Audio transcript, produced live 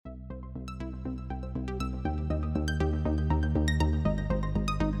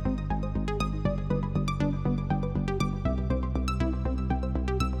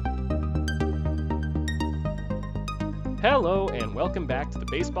Hello, and welcome back to the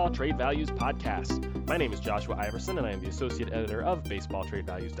Baseball Trade Values Podcast. My name is Joshua Iverson, and I am the Associate Editor of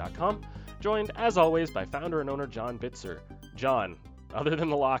BaseballTradeValues.com, joined, as always, by founder and owner John Bitzer. John, other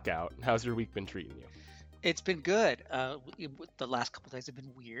than the lockout, how's your week been treating you? It's been good. The last couple of days have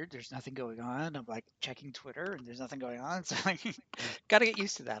been weird. There's nothing going on. I'm like checking Twitter and there's nothing going on. So I got to get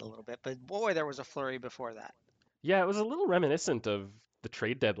used to that a little bit. But boy, there was a flurry before that. Yeah, it was a little reminiscent of the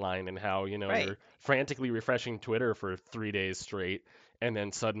trade deadline and how, Right. you're frantically refreshing Twitter for 3 days straight, and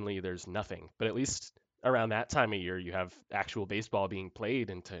then suddenly there's nothing. But at least around that time of year, you have actual baseball being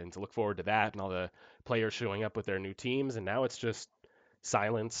played, and to look forward to that, and all the players showing up with their new teams. And now it's just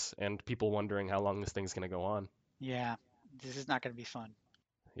silence and people wondering how long this thing's going to go on. Yeah. This is not going to be fun.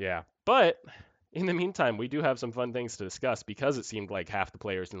 Yeah. But in the meantime, we do have some fun things to discuss because it seemed like half the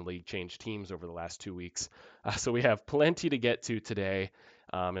players in the league changed teams over the last 2 weeks. So we have plenty to get to today,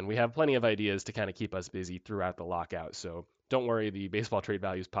 and we have plenty of ideas to kind of keep us busy throughout the lockout. So don't worry, the Baseball Trade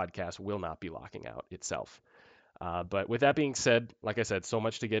Values podcast will not be locking out itself. But with that being said, like I said, so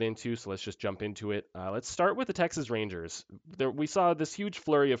much to get into, so let's just jump into it. Let's start with the Texas Rangers. We saw this huge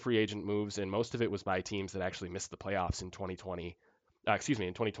flurry of free agent moves, and most of it was by teams that actually missed the playoffs in 2020. In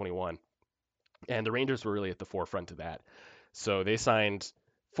 2021. And the Rangers were really at the forefront of that. So they signed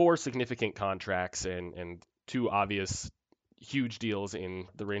four significant contracts and two obvious huge deals in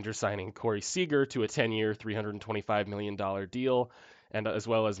the Rangers signing Corey Seager to a 10-year, $325 million deal, and as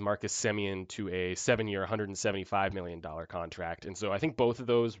well as Marcus Semien to a 7-year, $175 million contract. And so I think both of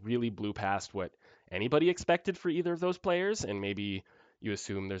those really blew past what anybody expected for either of those players. And maybe you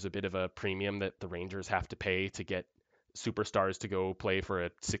assume there's a bit of a premium that the Rangers have to pay to get superstars to go play for a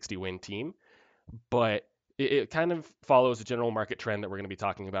 60-win team, but it kind of follows a general market trend that we're going to be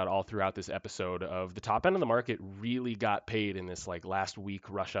talking about all throughout this episode of the top end of the market really got paid in this like last week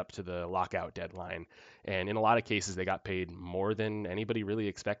rush up to the lockout deadline. And in a lot of cases, they got paid more than anybody really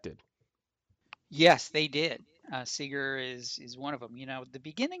expected. Yes, they did. Seager is one of them. The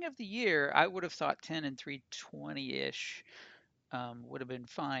beginning of the year, I would have thought 10 and 320-ish would have been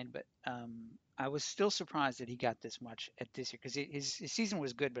fine, but I was still surprised that he got this much at this year because his season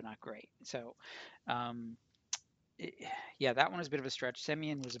was good but not great. So um, it, yeah, that one was a bit of a stretch.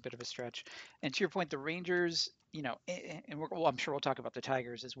 Semien was a bit of a stretch. And to your point, the Rangers, and well, I'm sure we'll talk about the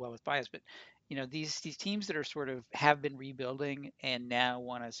Tigers as well with bias, but these teams that are sort of have been rebuilding and now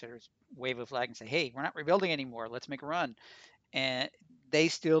want to sort of wave a flag and say, hey, we're not rebuilding anymore. Let's make a run, and they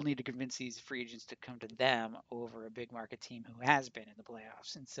still need to convince these free agents to come to them over a big market team who has been in the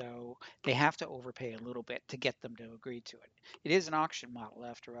playoffs. And so they have to overpay a little bit to get them to agree to it. It is an auction model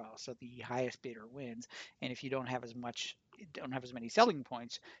after all, so the highest bidder wins. And if you don't have as many selling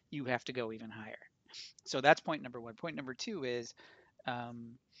points, you have to go even higher. So that's point number one. Point number two is,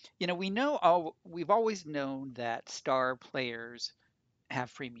 um, we've always known that star players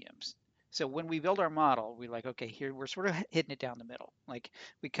have premiums. So when we build our model, we're like, okay, here we're sort of hitting it down the middle. Like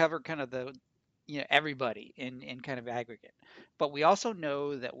we cover kind of everybody in kind of aggregate. But we also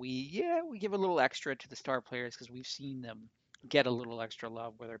know that we give a little extra to the star players because we've seen them get a little extra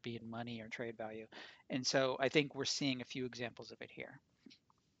love, whether it be in money or trade value. And so I think we're seeing a few examples of it here.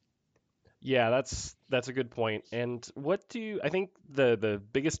 Yeah, that's a good point. And I think the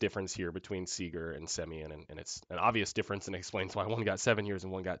biggest difference here between Seager and Semien, and it's an obvious difference and explains why one got 7 years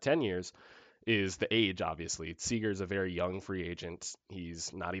and one got 10 years, is the age, obviously. Seager's a very young free agent.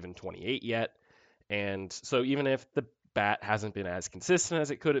 He's not even 28 yet. And so even if the bat hasn't been as consistent as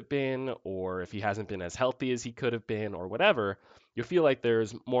it could have been, or if he hasn't been as healthy as he could have been, or whatever, you feel like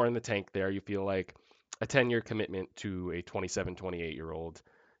there's more in the tank there. You feel like a 10-year commitment to a 27, 28-year-old,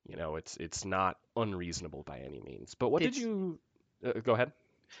 it's not unreasonable by any means. But what did It's you go ahead?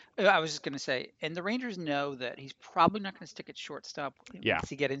 I was just going to say, and the Rangers know that he's probably not going to stick at shortstop Yeah. once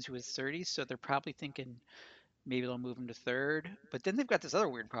he get into his 30s, so they're probably thinking maybe they'll move him to third. But then they've got this other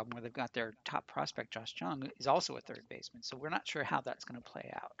weird problem where they've got their top prospect, Josh Jung, is also a third baseman. So we're not sure how that's going to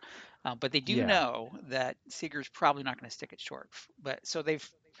play out. But they do Yeah. know that Seager's probably not going to stick at short. But so I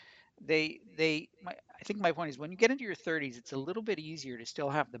think my point is when you get into your 30s, it's a little bit easier to still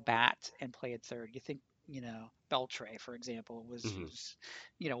have the bat and play at third. You think, Beltre, for example, was, Hmm. was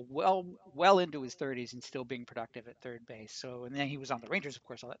well into his 30s and still being productive at third base. So, and then he was on the Rangers, of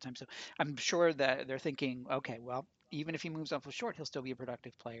course, all that time. So I'm sure that they're thinking, okay, well, even if he moves off of short, he'll still be a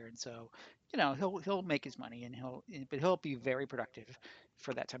productive player, and so, he'll make his money, and he'll be very productive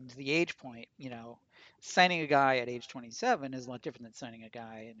for that time. To the age point, signing a guy at age 27 is a lot different than signing a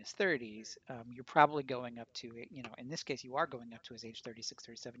guy in his 30s. You're probably going up to, in this case, you are going up to his age 36,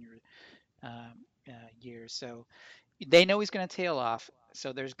 37 years. So they know he's going to tail off.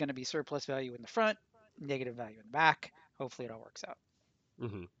 So there's going to be surplus value in the front, negative value in the back. hopefully it all works out.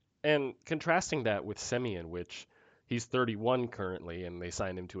 Hmm. And contrasting that with Semyon, which he's 31 currently, and they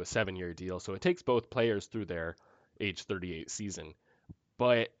signed him to a 7-year deal, so it takes both players through their age 38 season.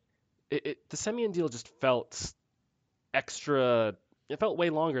 But the Semyon deal just felt extra. It felt way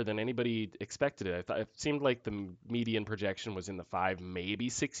longer than anybody expected it. I thought it seemed like the median projection was in the 5, maybe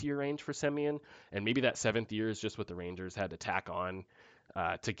 6-year range for Semyon, and maybe that seventh year is just what the Rangers had to tack on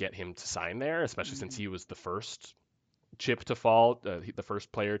to get him to sign there, especially since Hmm. he was the first chip to fall, the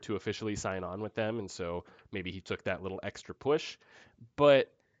first player to officially sign on with them, and so maybe he took that little extra push. But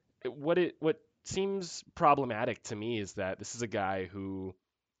what seems problematic to me is that this is a guy who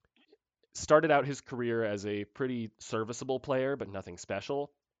started out his career as a pretty serviceable player, but nothing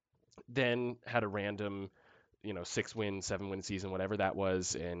special. Then had a random, 6-win, 7-win season, whatever that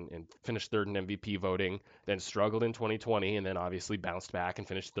was, and finished third in MVP voting. Then struggled in 2020, and then obviously bounced back and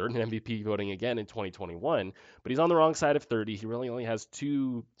finished third in MVP voting again in 2021. But he's on the wrong side of 30. He really only has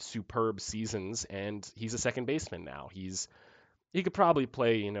two superb seasons, and he's a second baseman now. He could probably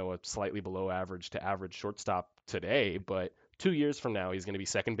play, a slightly below average to average shortstop today, but 2 years from now, he's going to be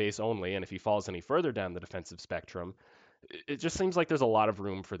second base only. And if he falls any further down the defensive spectrum, it just seems like there's a lot of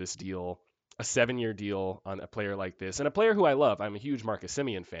room for this deal, a 7-year deal on a player like this, and a player who I love. I'm a huge Marcus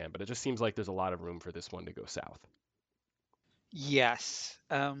Simeon fan, but it just seems like there's a lot of room for this one to go south. Yes,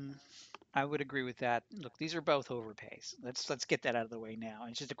 I would agree with that. Look, these are both overpays. Let's get that out of the way now.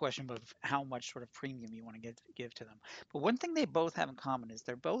 It's just a question of how much sort of premium you want to give to them. But one thing they both have in common is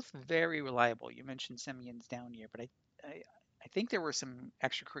they're both very reliable. You mentioned Semyon's down year, but I, I think there were some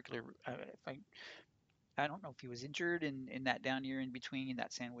extracurricular. If I don't know if he was injured in that down year in between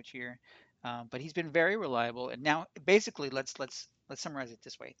that sandwich year, but he's been very reliable. And now, basically, let's summarize it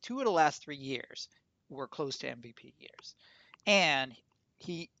this way: two of the last 3 years were close to MVP years, and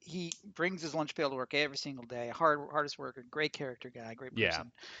he brings his lunch pail to work every single day. Hardest worker, great character guy, great Yeah.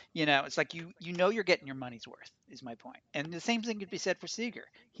 person. It's like you know you're getting your money's worth is my point. And the same thing could be said for Seager.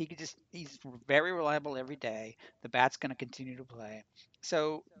 He's very reliable every day. The bat's going to continue to play.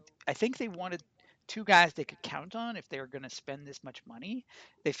 So I think they wanted two guys they could count on if they were going to spend this much money.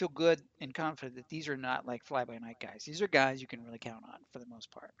 They feel good and confident that these are not like fly by night guys. These are guys you can really count on for the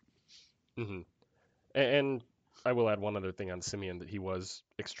most part. Hmm. And I will add one other thing on Simeon that he was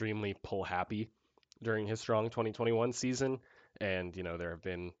extremely pull happy during his strong 2021 season. And, there have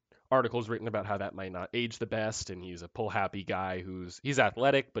been articles written about how that might not age the best. And he's a pull happy guy he's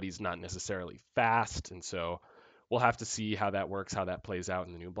athletic, but he's not necessarily fast. And so we'll have to see how that works, how that plays out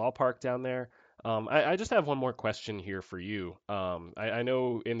in the new ballpark down there. I just have one more question here for you. I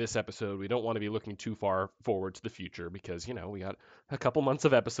know in this episode we don't want to be looking too far forward to the future because, we got a couple months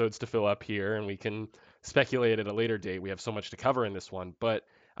of episodes to fill up here and we can speculate at a later date. We have so much to cover in this one. But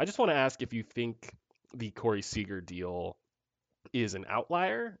I just want to ask if you think the Corey Seager deal is an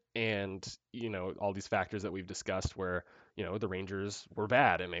outlier and, all these factors that we've discussed where, the Rangers were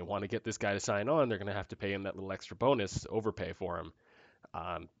bad and they want to get this guy to sign on, they're going to have to pay him that little extra bonus, overpay for him.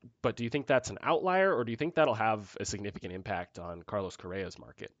 Um, but do you think that's an outlier, or do you think that'll have a significant impact on Carlos Correa's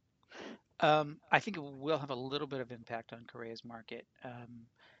market? I think it will have a little bit of impact on Korea's market,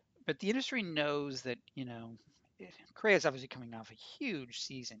 but the industry knows that Korea is obviously coming off a huge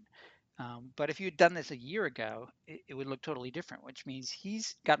season. But if you had done this a year ago, it would look totally different, which means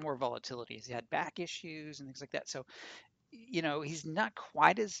he's got more volatility. He's had back issues and things like that. So he's not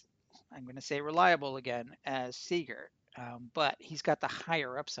quite as, I'm going to say, reliable again as Seager, but he's got the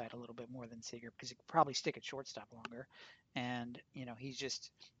higher upside a little bit more than Seager because he could probably stick at shortstop longer. And,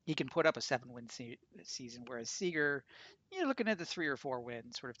 he can put up a 7-win season, whereas Seager, you're looking at the 3 or 4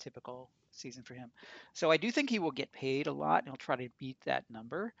 win sort of typical season for him. So I do think he will get paid a lot and he'll try to beat that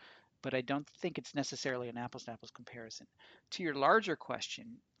number, but I don't think it's necessarily an apples to apples comparison. To your larger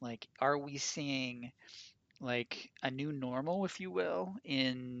question, like, are we seeing like a new normal, if you will,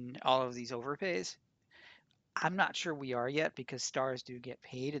 in all of these overpays? I'm not sure we are yet because stars do get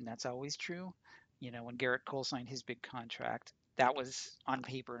paid, and that's always true. When Garrett Cole signed his big contract, that was on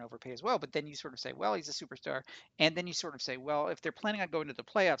paper an overpay as well. But then you sort of say, well, he's a superstar. And then you sort of say, well, if they're planning on going to the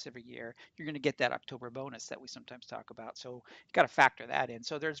playoffs every year, you're going to get that October bonus that we sometimes talk about. So you got to factor that in.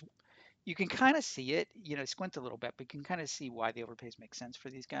 So you can kind of see it, squint a little bit, but you can kind of see why the overpays make sense for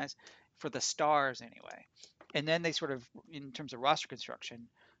these guys, for the stars anyway. And then they sort of, in terms of roster construction,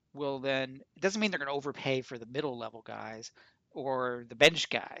 will then, it doesn't mean they're going to overpay for the middle level guys or the bench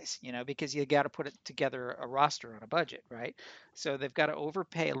guys, because you got to put it together a roster on a budget, right? So they've got to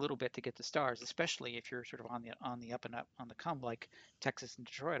overpay a little bit to get the stars, especially if you're sort of on the up and up on the come like Texas and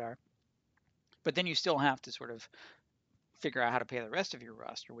Detroit are. But then you still have to sort of figure out how to pay the rest of your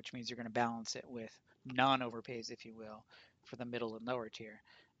roster, which means you're going to balance it with non-overpays, if you will, for the middle and lower tier.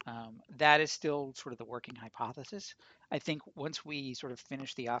 That is still sort of the working hypothesis. I think once we sort of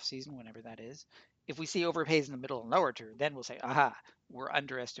finish the off season, whenever that is, if we see overpays in the middle and lower tier, then we'll say, aha, we're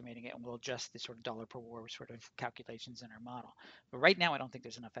underestimating it, and we'll adjust the sort of dollar per war sort of calculations in our model. But right now, I don't think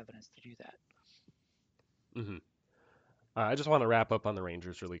there's enough evidence to do that. Hmm. I just want to wrap up on the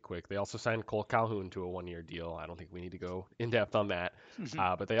Rangers really quick. They also signed Cole Calhoun to a 1 year deal. I don't think we need to go in depth on that.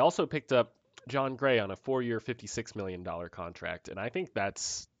 But they also picked up John Gray on a 4 year, $56 million contract. And I think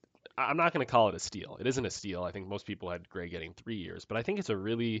I'm not going to call it a steal. It isn't a steal. I think most people had Gray getting 3 years, but I think it's a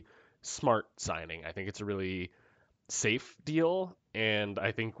really smart signing. I think it's a really safe deal. And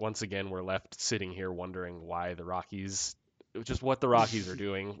I think once again, we're left sitting here wondering why the Rockies, just what the Rockies are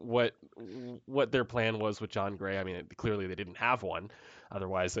doing, what their plan was with John Gray. I mean, clearly they didn't have one.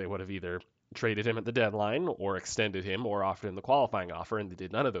 Otherwise, they would have either traded him at the deadline or extended him or offered him the qualifying offer, and they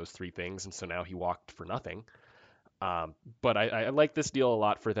did none of those three things. And so now he walked for nothing. But I like this deal a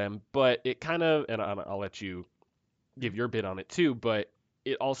lot for them. But it kind of, and I'll let you give your bit on it too, but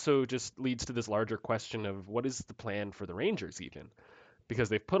it also just leads to this larger question of what is the plan for the Rangers even? Because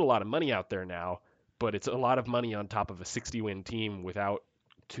they've put a lot of money out there now, but it's a lot of money on top of a 60-win team without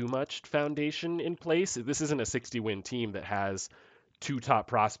too much foundation in place. This isn't a 60-win team that has two top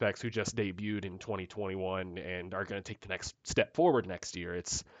prospects who just debuted in 2021 and are going to take the next step forward next year.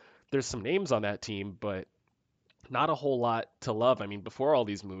 It's there's some names on that team, but not a whole lot to love. I mean, before all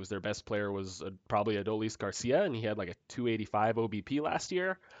these moves, their best player was probably Adolis Garcia, and he had like a 285 OBP last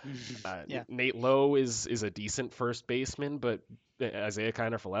year. Yeah. Nate Lowe is a decent first baseman, but Isaiah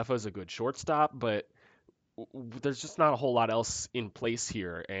Kiner-Falefa is a good shortstop. But there's just not a whole lot else in place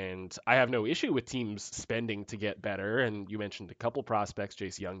here, and I have no issue with teams spending to get better. And you mentioned a couple prospects,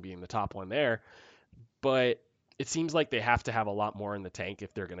 Jace Young being the top one there, but it seems like they have to have a lot more in the tank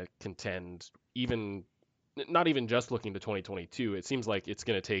if they're going to contend, even not even just looking to 2022. It seems like it's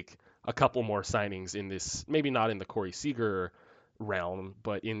going to take a couple more signings in this, maybe not in the Corey Seager realm,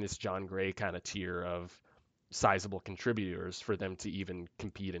 but in this John Gray kind of tier of sizable contributors for them to even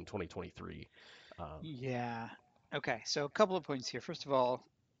compete in 2023. Um, Yeah. Okay. So a couple of points here. First of all,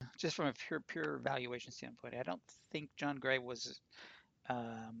 just from a pure valuation standpoint, I don't think John Gray was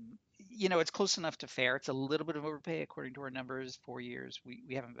it's close enough to fair. It's a little bit of overpay according to our numbers. 4 years,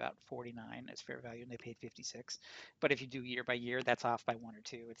 we have about 49 as fair value, and they paid 56. But if you do year by year, that's off by one or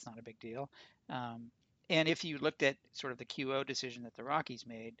two. It's not a big deal. Um, and if you looked at sort of the QO decision that the Rockies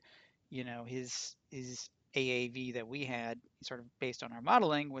made, his AAV that we had, sort of based on our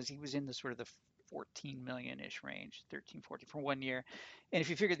modeling, was he was in the sort of the 14 million-ish range, 13, 14 for 1 year. And if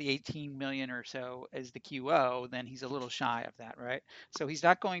you figure the 18 million or so as the QO, then he's a little shy of that, right? So he's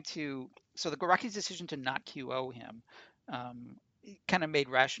not going to. So the Rockies' decision to not QO him kind of made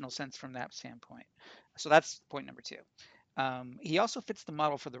rational sense from that standpoint. So that's point number two. He also fits the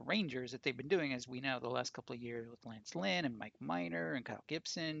model for the Rangers that they've been doing, as we know, the last couple of years with Lance Lynn and Mike Minor and Kyle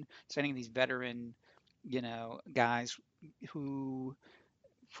Gibson, signing these veteran, guys who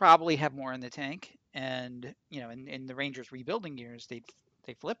probably have more in the tank. And in the Rangers rebuilding years, they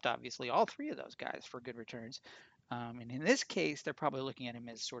flipped obviously all three of those guys for good returns. And in this case, they're probably looking at him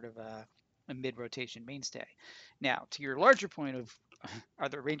as sort of a mid-rotation mainstay. Now, to your larger point of are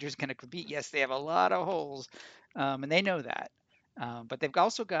the Rangers going to compete? Yes, they have a lot of holes, and they know that. But they've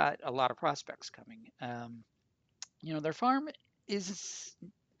also got a lot of prospects coming. Their farm is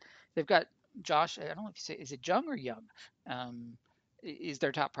they've got Josh. I don't know if you say is it Jung or Young. Um, is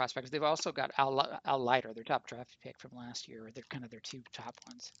their top prospects. They've also got Al Leiter, their top draft pick from last year. They're kind of their two top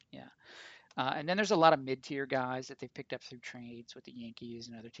ones. Yeah. And then there's a lot of mid-tier guys that they've picked up through trades with the Yankees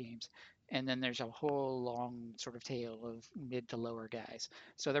and other teams. And then there's a whole long sort of tail of mid to lower guys.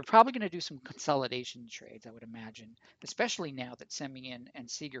 So they're probably going to do some consolidation trades, I would imagine, especially now that Semien and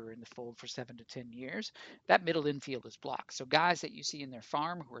Seager are in the fold for 7 to 10 years. That middle infield is blocked. So guys that you see in their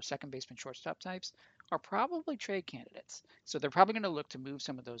farm who are second baseman shortstop types are probably trade candidates. So they're probably going to look to move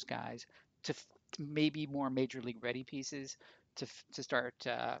some of those guys to maybe more major league ready pieces to start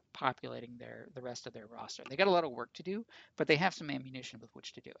populating the rest of their roster. They got a lot of work to do, but they have some ammunition with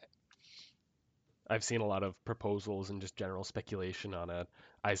which to do it. I've seen a lot of proposals and just general speculation on a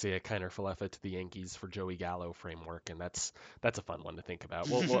Isaiah Kiner-Falefa to the Yankees for Joey Gallo framework, and that's a fun one to think about.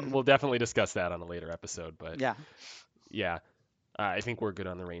 We'll definitely discuss that on a later episode, but Yeah. yeah, I think we're good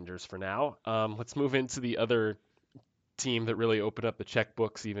on the Rangers for now. Let's move into the other team that really opened up the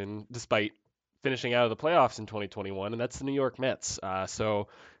checkbooks, even despite finishing out of the playoffs in 2021, and that's the New York Mets. So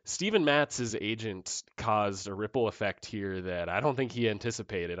Steven Matz' agent caused a ripple effect here that I don't think he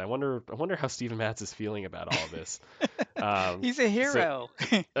anticipated. I wonder how Steven Matz is feeling about all of this. Um, He's a so hero,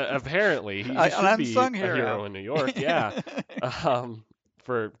 apparently he an should be unsung a hero. hero in New York. Yeah. Um,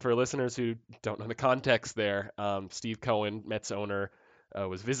 for listeners who don't know the context there, Steve Cohen, Mets owner,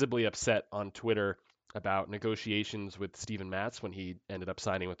 was visibly upset on Twitter about negotiations with Steven Matz when he ended up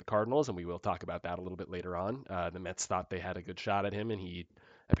signing with the Cardinals, and we will talk about that a little bit later on. The Mets thought they had a good shot at him, and he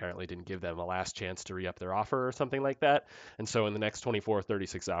apparently didn't give them a last chance to re-up their offer or something like that. And so in the next 24,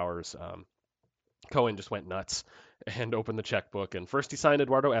 36 hours, Cohen just went nuts and opened the checkbook. And first he signed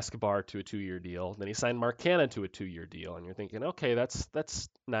Eduardo Escobar to a 2-year deal. Then he signed Mark Canha to a 2-year deal. And you're thinking, okay, that's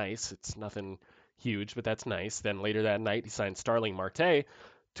nice. It's nothing huge, but that's nice. Then later that night he signed Starling Marte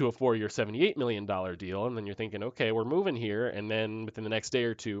to a 4-year, $78 million deal. And then you're thinking, okay, we're moving here. And then within the next day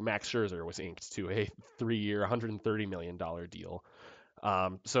or two, Max Scherzer was inked to a 3-year, $130 million deal.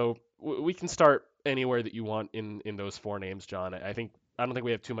 So we can start anywhere that you want in those four names, John. I don't think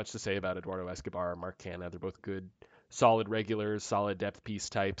we have too much to say about Eduardo Escobar or Mark Canha. They're both good, solid regulars, solid depth piece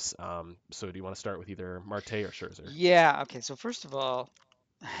types. So do you want to start with either Marte or Scherzer? Yeah, okay. So first of all,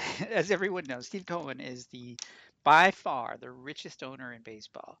 as everyone knows, Steve Cohen is the by far the richest owner in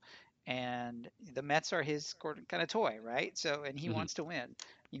baseball. And the Mets are his kind of toy, right? So, and he Hmm. wants to win.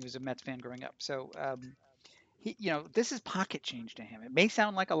 He was a Mets fan growing up. So, this is pocket change to him. It may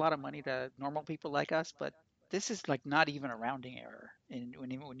sound like a lot of money to normal people like us, but this is like not even a rounding error. And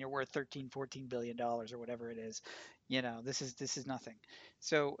when you're worth 13, 14 billion dollars or whatever it is, this is nothing.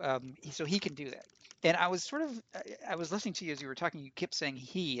 So so he can do that. And I was sort of I was listening to you as you were talking. You kept saying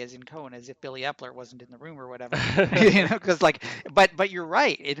he, as in Cohen, as if Billy Epler wasn't in the room or whatever. Because like, but you're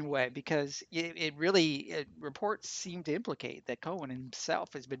right in a way because reports seem to implicate that Cohen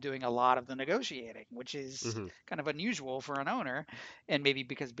himself has been doing a lot of the negotiating, which is Hmm. kind of unusual for an owner, and maybe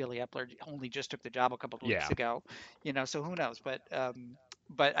because Billy Epler only just took the job a couple of weeks Yeah. ago, so who knows?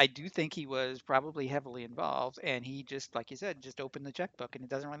 But I do think he was probably heavily involved, and he just, like you said, just opened the checkbook, and it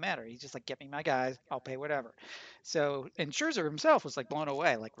doesn't really matter. He's just like, get me my guys, I'll pay whatever. So, and Scherzer himself was like blown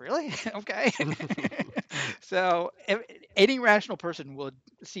away, like, really? Okay. So, any rational person would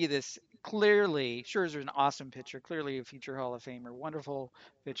see this clearly. Scherzer's an awesome pitcher, clearly a future Hall of Famer, wonderful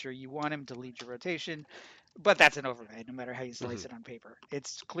pitcher. You want him to lead your rotation, but that's an overpay, no matter how you Hmm. slice it on paper.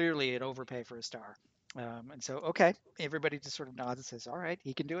 It's clearly an overpay for a star. And so, okay, everybody just sort of nods and says, all right,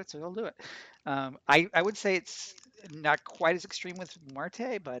 he can do it, so he'll do it. I would say it's not quite as extreme with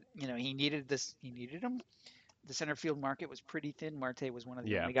Marte, but he needed this. He needed him. The center field market was pretty thin. Marte was one of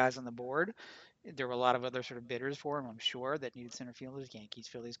the Yeah. only guys on the board. There were a lot of other sort of bidders for him, I'm sure, that needed center fielders. Yankees,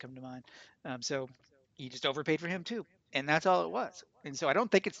 Phillies come to mind. So he just overpaid for him too, and that's all it was. And so I don't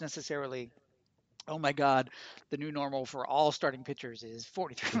think it's necessarily, oh my God, the new normal for all starting pitchers is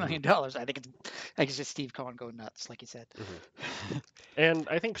 $43 Hmm. million. I think it's just Steve Cohen going nuts, like you said. Hmm. And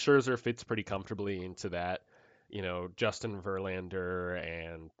I think Scherzer fits pretty comfortably into that, Justin Verlander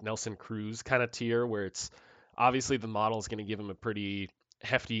and Nelson Cruz kind of tier where it's obviously the model is going to give him a pretty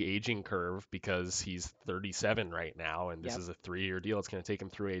hefty aging curve because he's 37 right now and this Yep. is a 3-year deal. It's going to take him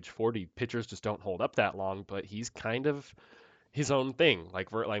through age 40. Pitchers just don't hold up that long, but he's kind of his own thing.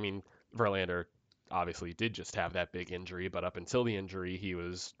 I mean, Verlander obviously did just have that big injury, but up until the injury, he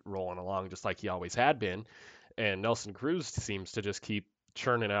was rolling along just like he always had been. And Nelson Cruz seems to just keep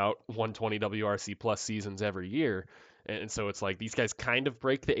churning out 120 WRC plus seasons every year. And so it's like these guys kind of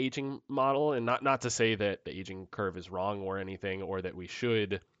break the aging model, and not to say that the aging curve is wrong or anything, or that we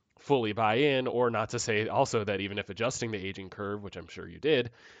should fully buy in, or not to say also that even if adjusting the aging curve, which I'm sure you did,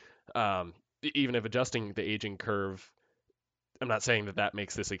 even if adjusting the aging curve, I'm not saying that that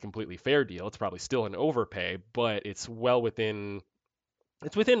makes this a completely fair deal. It's probably still an overpay, but it's within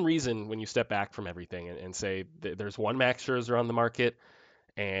reason when you step back from everything and say there's one Max Scherzer on the market,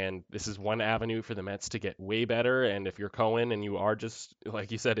 and this is one avenue for the Mets to get way better. And if you're Cohen and you are just, like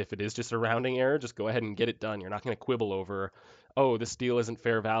you said, if it is just a rounding error, just go ahead and get it done. You're not going to quibble over, oh, this deal isn't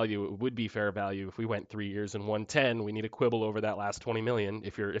fair value. It would be fair value if we went 3 years and 110. We need to quibble over that last 20 million.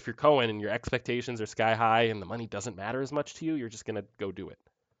 If you're Cohen and your expectations are sky high and the money doesn't matter as much to you, you're just going to go do it.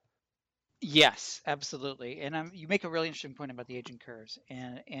 Yes, absolutely. And you make a really interesting point about the aging curves.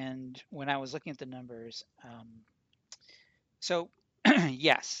 And when I was looking at the numbers, so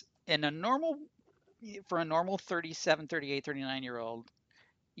yes, in a normal for a normal 37, 38, 39 year old,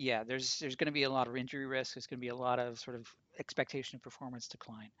 Yeah, there's going to be a lot of injury risk. There's going to be a lot of sort of expectation of performance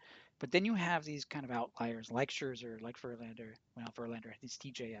decline. But then you have these kind of outliers like Scherzer, like Verlander. Well, Verlander, it's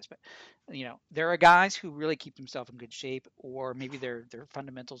TJS, but there are guys who really keep themselves in good shape, or maybe their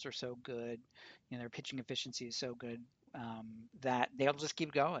fundamentals are so good, their pitching efficiency is so good that they'll just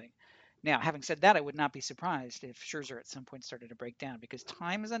keep going. Now, having said that, I would not be surprised if Scherzer at some point started to break down because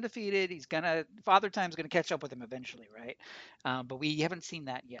time is undefeated. Father Time's gonna catch up with him eventually, right? But we haven't seen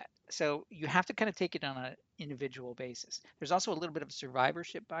that yet. So you have to kind of take it on an individual basis. There's also a little bit of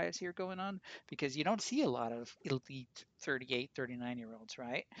survivorship bias here going on because you don't see a lot of elite 38, 39-year olds,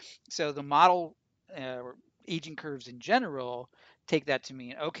 right? So the model uh, aging curves in general take that to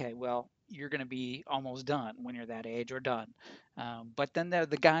mean, okay, well, you're going to be almost done when you're that age or done. But then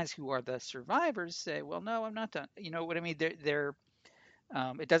the guys who are the survivors say, well, no, I'm not done. You know what I mean?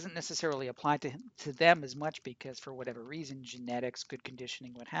 It doesn't necessarily apply to them as much because for whatever reason, genetics, good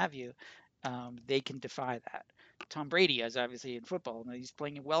conditioning, what have you, they can defy that. Tom Brady is obviously in football, and he's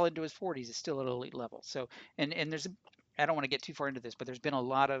playing well into his 40s, is still at elite level. So, and I don't want to get too far into this, but there's been a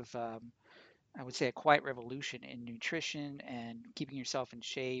lot of I would say a quiet revolution in nutrition and keeping yourself in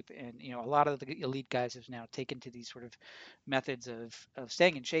shape. And a lot of the elite guys have now taken to these sort of methods of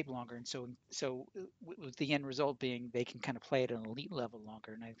staying in shape longer. And with the end result being they can kind of play at an elite level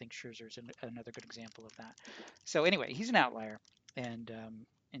longer. And I think Scherzer's another good example of that. So anyway, he's an outlier. And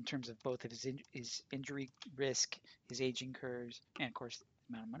in terms of both of his injury risk, his aging curves, and of course the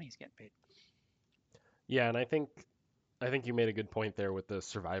amount of money he's getting paid. Yeah, and I think you made a good point there with the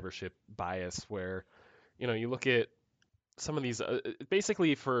survivorship bias, where you look at some of these,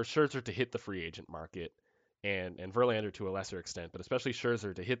 basically for Scherzer to hit the free agent market, and Verlander to a lesser extent, but especially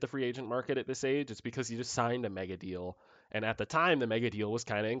Scherzer to hit the free agent market at this age, it's because he just signed a mega deal. And at the time, the mega deal was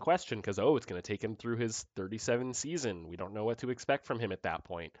kind of in question because, oh, it's going to take him through his 37 season. We don't know what to expect from him at that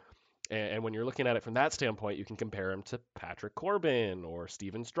point. And when you're looking at it from that standpoint, you can compare him to Patrick Corbin or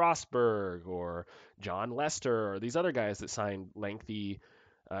Steven Strasburg or John Lester or these other guys that signed lengthy.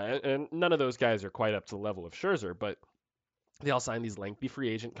 And none of those guys are quite up to the level of Scherzer, but they all signed these lengthy free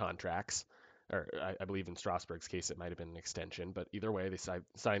agent contracts. Or I believe in Strasburg's case, it might have been an extension, but either way, they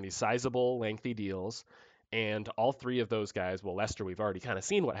signed these sizable, lengthy deals. And all three of those guys, well, Lester, we've already kind of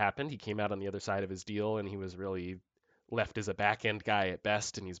seen what happened. He came out on the other side of his deal, and he was really left as a back end guy at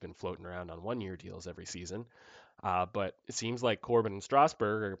best, and he's been floating around on 1 year deals every season. But it seems like Corbin and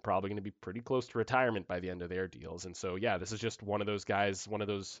Strasburg are probably going to be pretty close to retirement by the end of their deals. And so, yeah, this is just one of those guys, one of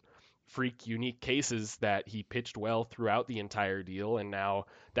those freak unique cases that he pitched well throughout the entire deal. And now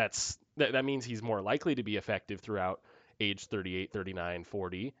that means he's more likely to be effective throughout age 38, 39,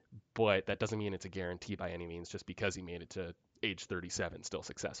 40. But that doesn't mean it's a guarantee by any means just because he made it to age 37 still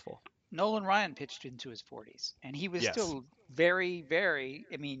successful. Nolan Ryan pitched into his 40s, and he was Yes. still very, very.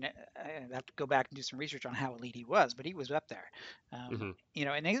 I mean, I have to go back and do some research on how elite he was, but he was up there. Hmm.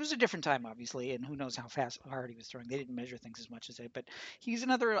 And it was a different time, obviously, and who knows how fast, how hard he was throwing. They didn't measure things as much as they, but he's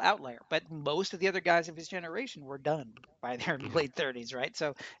another outlier. But most of the other guys of his generation were done by their Hmm. late 30s, right?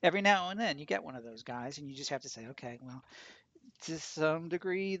 So every now and then you get one of those guys, and you just have to say, okay, well, to some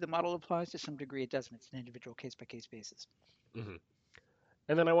degree the model applies, to some degree it doesn't. It's an individual case by case basis. Hmm.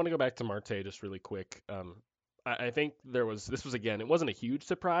 And then I want to go back to Marte just really quick. I think this was again, it wasn't a huge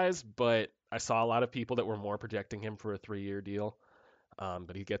surprise, but I saw a lot of people that were more projecting him for a 3 year deal.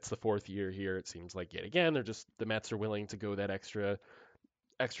 But he gets the fourth year here. It seems like yet again, the Mets are willing to go that extra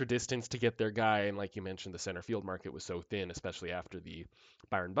distance to get their guy. And like you mentioned, the center field market was so thin, especially after the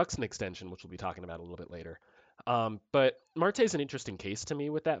Byron Buxton extension, which we'll be talking about a little bit later. But Marte's an interesting case to me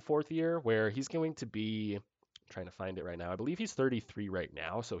with that fourth year, where he's going to be trying to find it right now. I believe he's 33 right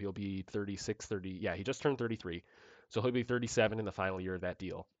now, so he'll be 36, 30. Yeah, he just turned 33, so he'll be 37 in the final year of that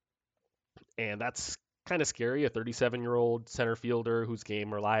deal, and that's kind of scary. A 37-year-old center fielder whose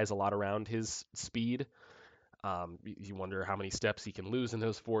game relies a lot around his speed. You wonder how many steps he can lose in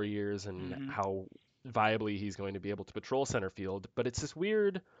those 4 years and Hmm. how viably he's going to be able to patrol center field. But it's this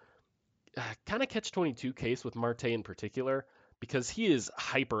weird kind of catch 22 case with Marte in particular because he is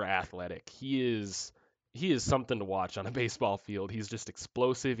hyper athletic. He is something to watch on a baseball field. He's just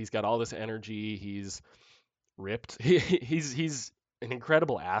explosive. He's got all this energy. He's ripped. He's an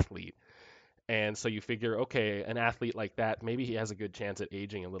incredible athlete. And so you figure, okay, an athlete like that, maybe he has a good chance at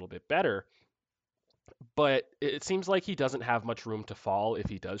aging a little bit better. But it seems like he doesn't have much room to fall if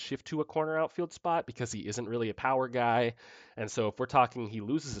he does shift to a corner outfield spot because he isn't really a power guy. And so if we're talking he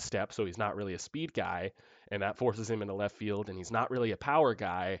loses a step, so he's not really a speed guy, and that forces him into left field, and he's not really a power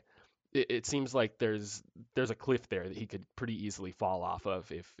guy, it seems like there's a cliff there that he could pretty easily fall off of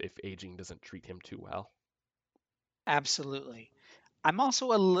if aging doesn't treat him too well. Absolutely. I'm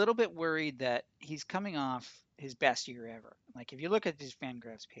also a little bit worried that he's coming off his best year ever. Like if you look at this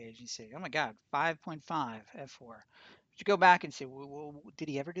Fangraphs page, you say, "Oh my God, 5.5 F4." But you go back and say, well, did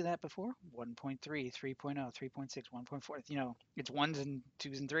he ever do that before? 1.3, 3.0, 3.6, 1.4. You know, it's ones and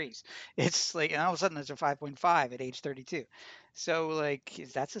twos and threes. It's like, and all of a sudden it's a 5.5 at age 32. So like,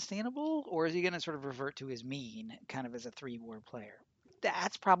 is that sustainable, or is he going to sort of revert to his mean, kind of as a three-war player?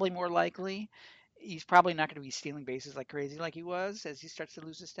 That's probably more likely. He's probably not going to be stealing bases like crazy like he was as he starts to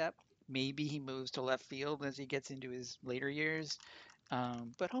lose a step. Maybe he moves to left field as he gets into his later years.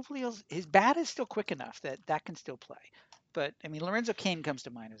 But hopefully his bat is still quick enough that that can still play. But I mean, Lorenzo Cain comes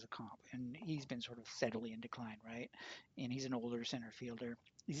to mind as a comp, and he's been sort of steadily in decline, right? And he's an older center fielder.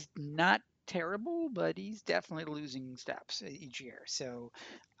 He's not terrible, but he's definitely losing steps each year. So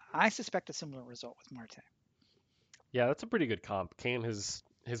I suspect a similar result with Marte. Yeah, that's a pretty good comp. Kane has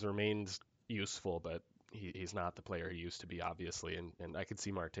remained useful, but he's not the player he used to be, obviously. And I could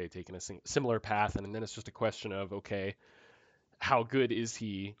see Marte taking a similar path, and then it's just a question of, okay, how good is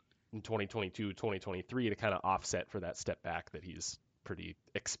he in 2022, 2023 to kind of offset for that step back that he's pretty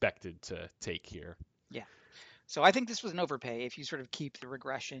expected to take here. Yeah. So I think this was an overpay if you sort of keep the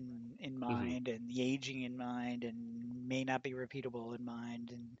regression in Hmm. mind and the aging in mind and may not be repeatable in mind.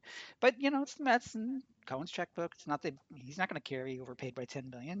 And but you know, it's the Mets and Cohen's checkbook. It's not that he's not going to carry overpaid by 10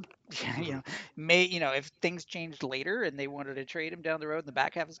 million. you Hmm. know, if things changed later and they wanted to trade him down the road in the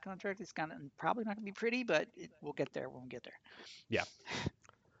back half of his contract, it's kind of probably not going to be pretty, but we'll get there when we get there. Yeah.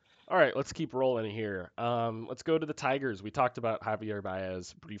 All right, let's keep rolling here. Let's go to the Tigers. We talked about Javier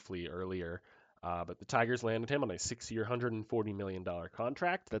Baez briefly earlier, but the Tigers landed him on a 6-year, $140 million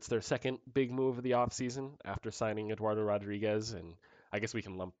contract. That's their second big move of the offseason after signing Eduardo Rodriguez. And I guess we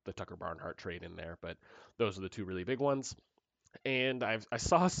can lump the Tucker Barnhart trade in there, but those are the two really big ones. And I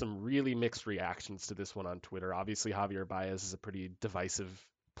saw some really mixed reactions to this one on Twitter. Obviously, Javier Baez is a pretty divisive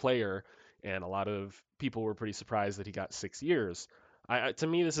player, and a lot of people were pretty surprised that he got 6 years. To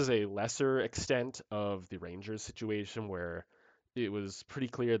me, this is a lesser extent of the Rangers situation where it was pretty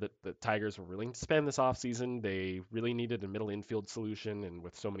clear that the Tigers were willing to spend this offseason. They really needed a middle infield solution, and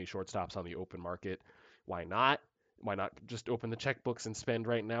with so many shortstops on the open market, why not? Why not just open the checkbooks and spend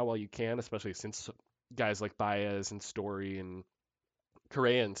right now while you can, especially since guys like Baez and Story and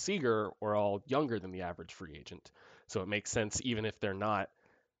Correa and Seager were all younger than the average free agent. So it makes sense, even if they're not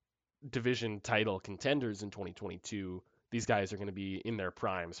division title contenders in 2022, these guys are going to be in their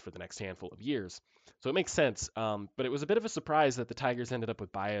primes for the next handful of years. So it makes sense. But it was a bit of a surprise that the Tigers ended up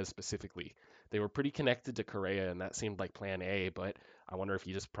with Baez specifically. They were pretty connected to Correa, and that seemed like plan A, but I wonder if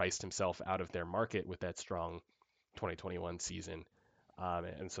he just priced himself out of their market with that strong 2021 season.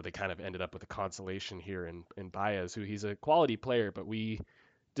 And so they kind of ended up with a consolation here in Baez, who he's a quality player, but we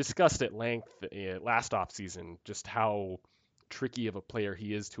discussed at length last offseason just how tricky of a player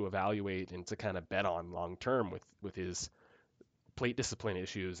he is to evaluate and to kind of bet on long term with his plate discipline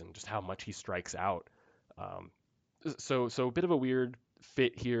issues and just how much he strikes out. Um, so a bit of a weird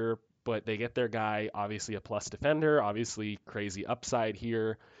fit here, but they get their guy, obviously a plus defender, obviously crazy upside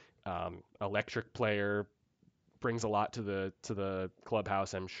here, electric player, brings a lot to the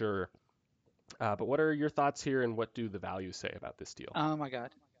clubhouse, I'm sure. But what are your thoughts here, and what do the values say about this deal? Oh my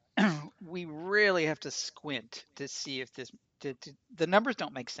God. We really have to squint to see if the numbers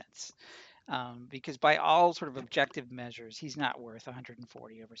don't make sense. Because by all sort of objective measures, he's not worth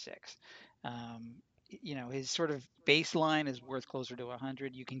 140 over six. Um, you know, his sort of baseline is worth closer to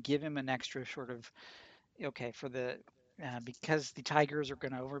 100. You can give him an extra sort of okay for the because the Tigers are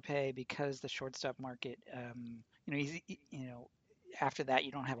going to overpay because the shortstop market. You know, you know after that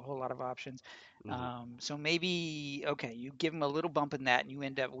you don't have a whole lot of options. Hmm. So maybe okay, you give him a little bump in that, and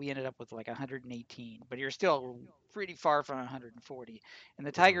we ended up with like 118, but you're still pretty far from 140. And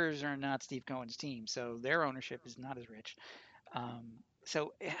the Hmm. Tigers are not Steve Cohen's team, so their ownership is not as rich.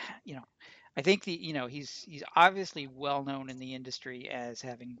 So you know, I think he's obviously well known in the industry as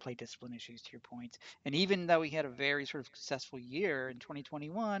having play discipline issues. To your point, and even though he had a very sort of successful year in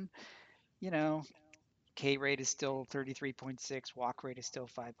 2021, you know, K rate is still 33.6, walk rate is still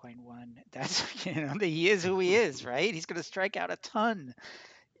 5.1. That's he is who he is, right? He's going to strike out a ton.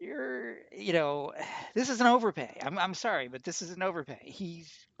 You know, this is an overpay. I'm sorry, but this is an overpay.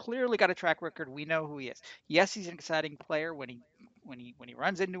 He's clearly got a track record. We know who he is. Yes, he's an exciting player when he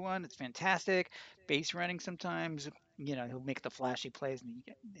runs into one. It's fantastic. Base running sometimes. You know, he'll make the flashy plays,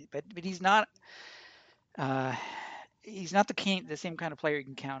 but uh, he's not the same kind of player you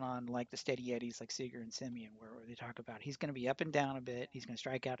can count on like the steady eddies like Seager and Simeon, where they talk about he's going to be up and down a bit. He's going to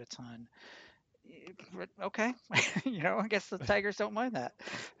strike out a ton. But okay, I guess the Tigers don't mind that.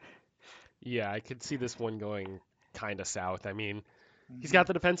 Yeah, I could see this one going kind of south. I mean, he's Hmm. got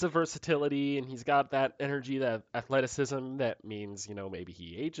the defensive versatility and he's got that energy, that athleticism that means, maybe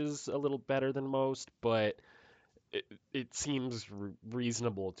he ages a little better than most, but it seems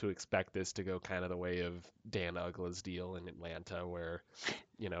reasonable to expect this to go kind of the way of Dan Uggla's deal in Atlanta, where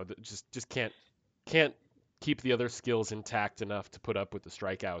just can't keep the other skills intact enough to put up with the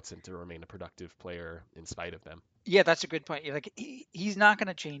strikeouts and to remain a productive player in spite of them. Yeah, that's a good point. Like he's not going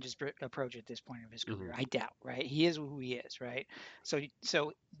to change his approach at this point of his Hmm. career. I doubt, right? He is who he is, right? So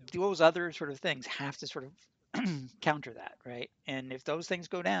those other sort of things have to sort of counter that, right? And if those things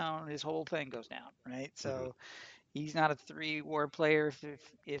go down, his whole thing goes down, right? Hmm. So he's not a three-war player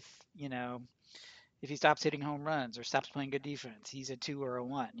if if he stops hitting home runs or stops playing good defense. He's a two or a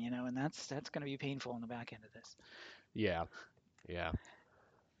one, and that's going to be painful on the back end of this. Yeah, yeah.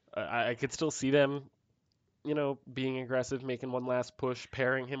 I could still see them, being aggressive, making one last push,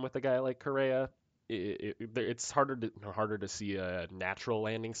 pairing him with a guy like Correa. It's harder to see a natural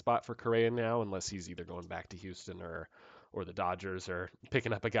landing spot for Correa now, unless he's either going back to Houston or the Dodgers, or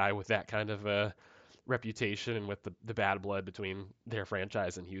picking up a guy with that kind of reputation and with the bad blood between their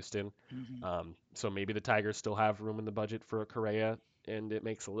franchise and Houston. Hmm. So maybe the Tigers still have room in the budget for a Correa, and it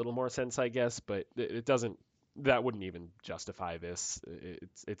makes a little more sense, I guess, but it doesn't. That wouldn't even justify this.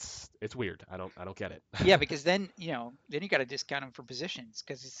 It's weird. I don't get it. Yeah, because then you got to discount him for positions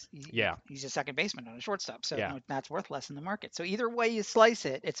because Yeah, he's a second baseman, not a shortstop. So yeah. that's worth less in the market. So either way you slice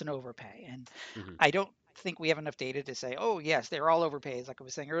it, it's an overpay. And Hmm. I don't think we have enough data to say, oh yes, they're all overpaid, like I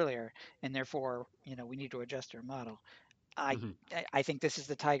was saying earlier, and therefore we need to adjust our model. I Hmm. I think this is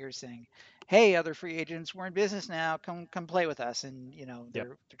the Tigers saying, hey, other free agents, we're in business now. Come play with us. And Yep.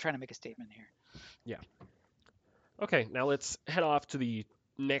 they're trying to make a statement here. Yeah. Okay, now let's head off to the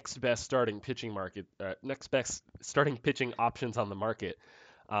next best starting pitching market, next best starting pitching options on the market.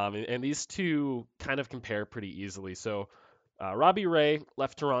 And these two kind of compare pretty easily. So, Robbie Ray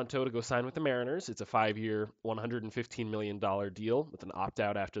left Toronto to go sign with the Mariners. It's a 5-year, $115 million deal with an opt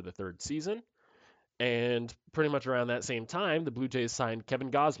out after the third season. And pretty much around that same time, the Blue Jays signed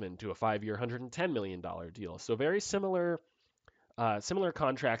Kevin Gausman to a 5-year, $110 million deal. So, very similar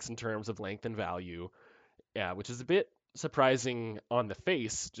contracts in terms of length and value. Yeah, which is a bit surprising on the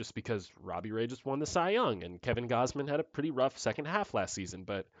face, just because Robbie Ray just won the Cy Young and Kevin Gausman had a pretty rough second half last season.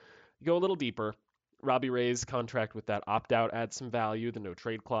 But you go a little deeper. Robbie Ray's contract with that opt out adds some value. The no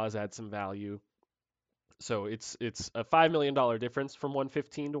trade clause adds some value. So it's a $5 million difference from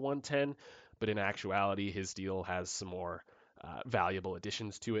 115 to 110, but in actuality, his deal has some more valuable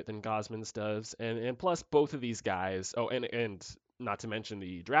additions to it than Gosman's does, and plus both of these guys. Oh, and not to mention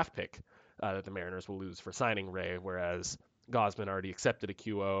the draft pick that the Mariners will lose for signing Ray, whereas Gosman already accepted a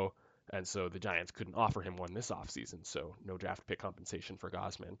QO, and so the Giants couldn't offer him one this offseason, so no draft pick compensation for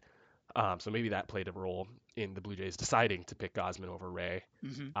Gosman. So maybe that played a role in the Blue Jays deciding to pick Gosman over Ray.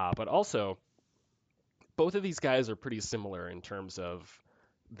 Hmm. But also, both of these guys are pretty similar in terms of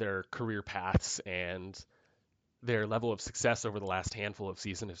their career paths and their level of success over the last handful of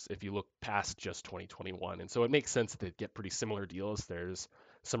seasons if you look past just 2021. And so it makes sense that they get pretty similar deals. There's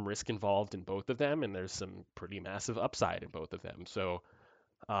some risk involved in both of them, and there's some pretty massive upside in both of them. So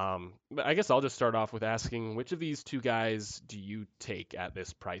but I guess I'll just start off with asking, which of these two guys do you take at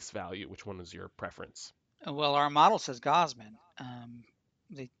this price value? Which one is your preference? Well, our model says Gosman.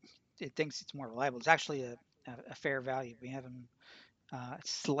 They, it thinks it's more reliable. It's actually a fair value. We have him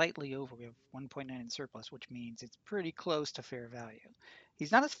slightly over. We have 1.9 in surplus, which means it's pretty close to fair value.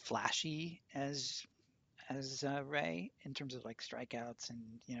 He's not as flashy as Ray in terms of like strikeouts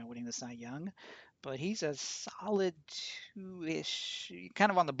and winning the Cy Young, but he's a solid two-ish,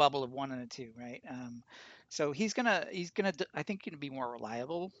 kind of on the bubble of one and a two, right? So I think gonna be more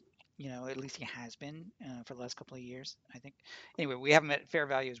reliable. At least he has been for the last couple of years. I think. Anyway, we have him at fair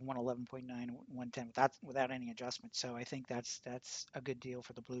value is 111.9, 110 without any adjustment. So I think that's a good deal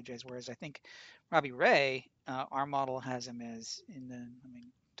for the Blue Jays. Whereas I think Robbie Ray, our model has him as in the. I mean,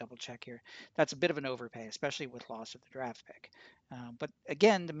 double check here, that's a bit of an overpay, especially with loss of the draft pick. But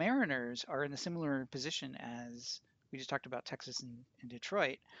again, the Mariners are in a similar position as we just talked about Texas and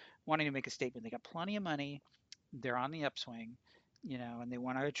Detroit, wanting to make a statement. They got plenty of money. They're on the upswing, and they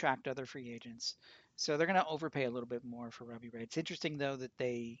want to attract other free agents. So they're going to overpay a little bit more for Robbie Ray. It's interesting though that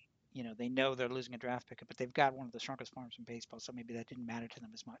they know they're losing a draft pick, but they've got one of the strongest farms in baseball, so maybe that didn't matter to them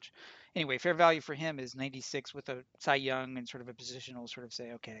as much. Anyway, fair value for him is 96 with a Cy Young and sort of a positional sort of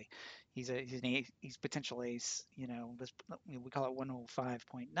say, okay, he's potential ace. We call it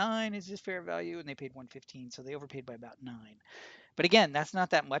 105.9 is his fair value, and they paid 115, so they overpaid by about 9. But again, that's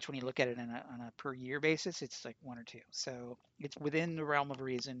not that much when you look at it on a per year basis. It's like one or two, so it's within the realm of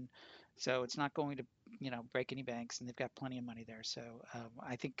reason So it's not going to, break any banks, and they've got plenty of money there. So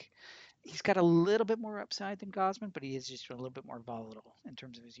I think he's got a little bit more upside than Gosman, but he is just a little bit more volatile in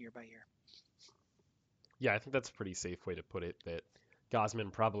terms of his year by year. Yeah, I think that's a pretty safe way to put it. That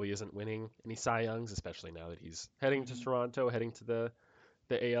Gosman probably isn't winning any Cy Youngs, especially now that he's heading to Hmm. Toronto, heading to the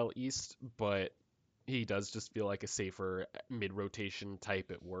AL East. But he does just feel like a safer mid rotation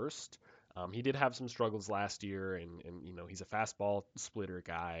type at worst. He did have some struggles last year, and he's a fastball splitter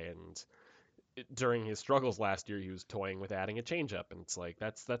guy, and during his struggles last year, he was toying with adding a changeup, and it's like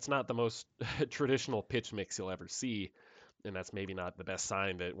that's not the most traditional pitch mix you'll ever see, and that's maybe not the best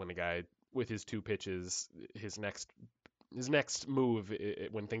sign that when a guy with his two pitches, his next move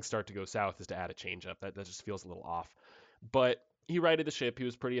when things start to go south is to add a changeup. That just feels a little off. But he righted the ship. He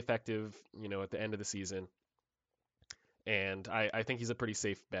was pretty effective, at the end of the season. And I think he's a pretty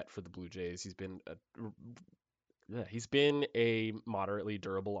safe bet for the Blue Jays. He's been a moderately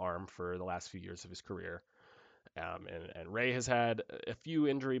durable arm for the last few years of his career. And Ray has had a few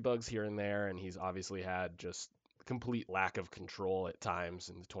injury bugs here and there, and he's obviously had just complete lack of control at times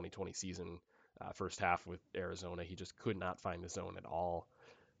in the 2020 season. First half with Arizona, he just could not find the zone at all.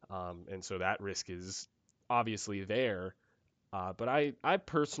 And so that risk is obviously there. But I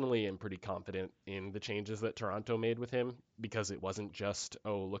personally am pretty confident in the changes that Toronto made with him because it wasn't just,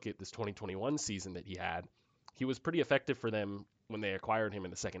 oh, look at this 2021 season that he had. He was pretty effective for them when they acquired him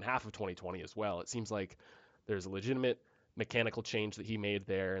in the second half of 2020 as well. It seems like there's a legitimate mechanical change that he made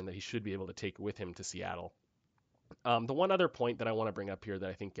there and that he should be able to take with him to Seattle. The one other point that I want to bring up here that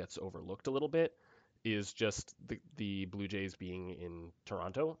I think gets overlooked a little bit is just the Blue Jays being in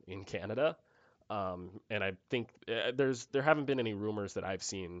Toronto, in Canada. And I think there haven't been any rumors that I've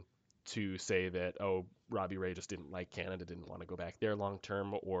seen to say that, oh, Robbie Ray just didn't like Canada, didn't want to go back there long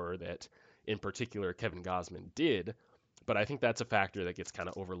term, or that in particular Kevin Gosman did. But I think that's a factor that gets kind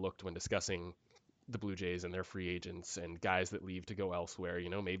of overlooked when discussing the Blue Jays and their free agents and guys that leave to go elsewhere.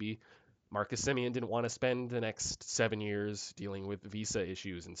 Maybe Marcus Semien didn't want to spend the next 7 years dealing with visa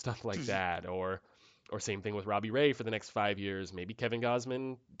issues and stuff like that, or same thing with Robbie Ray for the next 5 years. Maybe Kevin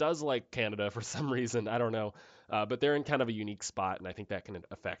Gosman does like Canada for some reason. I don't know, but they're in kind of a unique spot, and I think that can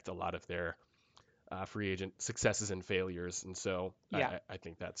affect a lot of their free agent successes and failures. And so Yeah, I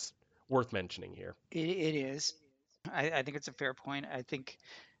think that's worth mentioning here. it is. I think it's a fair point. I think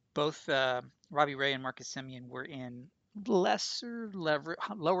both Robbie Ray and Marcus Simeon were in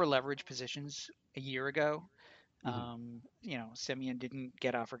lower leverage positions a year ago. Hmm. Simeon didn't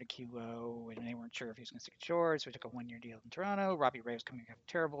get offered a QO, and they weren't sure if he was going to stick it short, so he took a 1 year deal in Toronto. Robbie Ray was coming off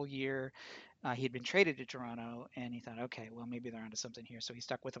a terrible year. He had been traded to Toronto, and he thought, okay, well maybe they're onto something here, so he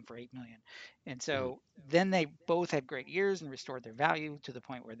stuck with them for 8 million. And Hmm. so then they both had great years and restored their value to the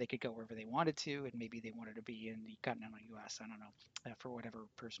point where they could go wherever they wanted to, and maybe they wanted to be in the continental U.S. I don't know, for whatever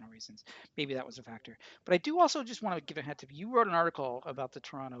personal reasons. Maybe that was a factor. But I do also just want to give a head tip. You wrote an article about the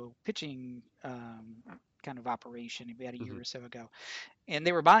Toronto pitching kind of operation about a year Hmm. or so ago, and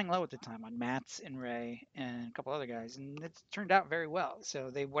they were buying low at the time on Matz and Ray and a couple other guys, and it turned out very well. So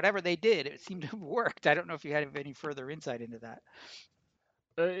they whatever they did, it seemed to have worked. I don't know if you had any further insight into that.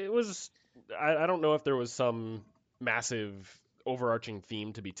 It was. I don't know if there was some massive overarching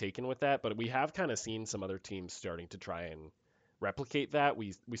theme to be taken with that, but we have kind of seen some other teams starting to try and replicate that.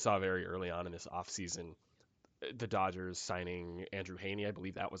 We saw very early on in this offseason the Dodgers signing Andrew Heaney. I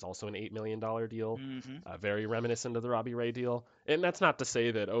believe that was also an $8 million deal, Hmm. very reminiscent of the Robbie Ray deal. And that's not to say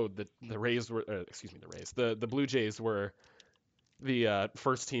that, oh, the Rays were excuse me, the Rays, the Blue Jays were the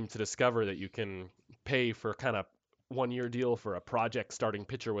first team to discover that you can pay for kind of 1 year deal for a project starting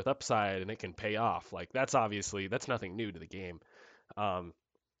pitcher with upside and it can pay off. Like that's nothing new to the game. Um,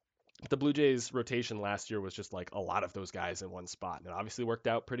 the Blue Jays rotation last year was just like a lot of those guys in one spot. And it obviously worked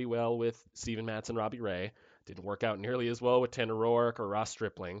out pretty well with Steven Matz and Robbie Ray. Didn't work out nearly as well with Tanner Roark or Ross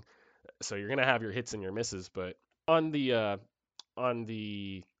Stripling. So you're gonna have your hits and your misses, but on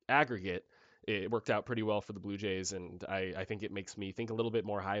the aggregate, it worked out pretty well for the Blue Jays, and I think it makes me think a little bit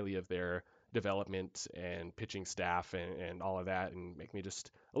more highly of their development and pitching staff and all of that, and make me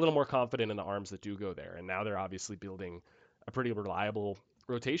just a little more confident in the arms that do go there. And now they're obviously building a pretty reliable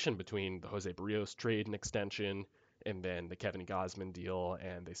rotation between the Jose Barrios trade and extension, and then the Kevin Gosman deal,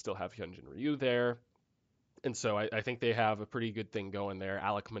 and they still have Hyunjin Ryu there. And so I think they have a pretty good thing going there.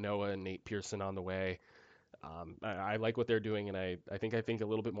 Alek Manoah and Nate Pearson on the way. I like what they're doing, and I think a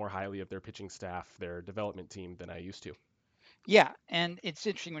little bit more highly of their pitching staff, their development team, than I used to. Yeah, and it's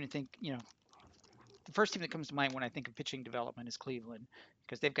interesting when you think, the first team that comes to mind when I think of pitching development is Cleveland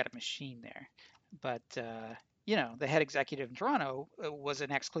because they've got a machine there. But the head executive in Toronto was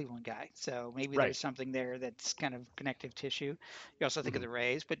an ex-Cleveland guy, so maybe Right. there's something there that's kind of connective tissue. You also think of Hmm. the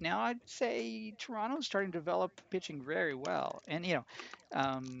Rays, but now I'd say Toronto's starting to develop pitching very well. And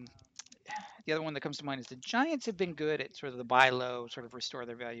um, the other one that comes to mind is the Giants have been good at sort of the buy low, sort of restore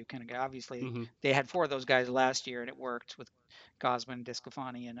their value kind of guy. Obviously, Hmm. they had four of those guys last year, and it worked with Gosman,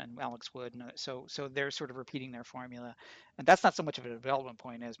 Disclafani, and Alex Wood. And so they're sort of repeating their formula, and that's not so much of a development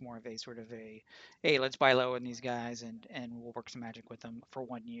point as more of a sort of a, hey, let's buy low in these guys, and we'll work some magic with them for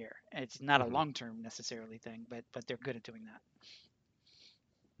 1 year. And it's not a Hmm. long term necessarily thing, but they're good at doing that.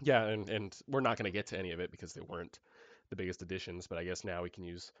 Yeah, and we're not going to get to any of it because they weren't the biggest additions, but I guess now we can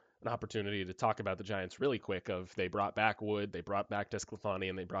use an opportunity to talk about the Giants really quick. Of They brought back Wood, they brought back Desclafani,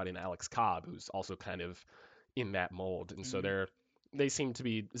 and they brought in Alex Cobb, who's also kind of in that mold. And so Hmm. they seem to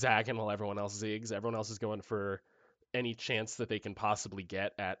be zagging while everyone else zigs. Everyone else is going for any chance that they can possibly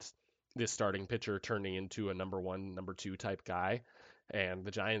get at this starting pitcher turning into a number one, number two type guy. And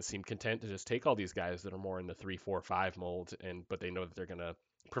the Giants seem content to just take all these guys that are more in the 3, 4, 5 mold, and but they know that they're going to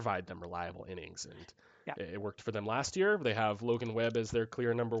provide them reliable innings. And Yeah. it worked for them last year. They have Logan Webb as their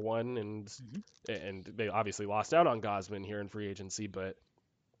clear number one, Hmm. and they obviously lost out on Gosman here in free agency, but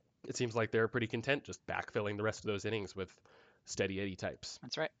it seems like they're pretty content just backfilling the rest of those innings with steady Eddie types.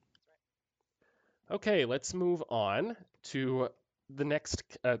 That's right. Okay, let's move on to the next,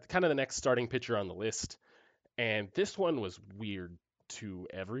 kind of the next starting pitcher on the list. And this one was weird to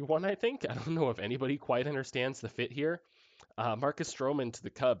everyone, I think. I don't know if anybody quite understands the fit here. Marcus Stroman to the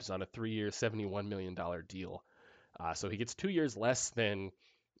Cubs on a 3-year, $71 million deal. So he gets 2 years less than,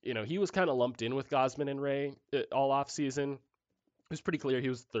 he was kind of lumped in with Gosman and Ray all off season. It was pretty clear he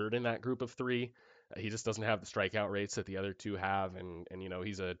was third in that group of three. He just doesn't have the strikeout rates that the other two have, and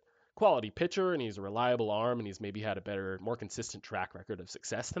he's a quality pitcher and he's a reliable arm and he's maybe had a better, more consistent track record of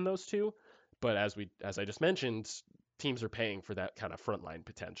success than those two. But as I just mentioned, teams are paying for that kind of frontline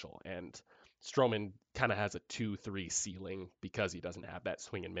potential, and Stroman kind of has a 2-3 ceiling because he doesn't have that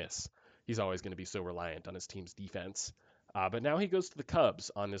swing and miss. He's always going to be so reliant on his team's defense. But now he goes to the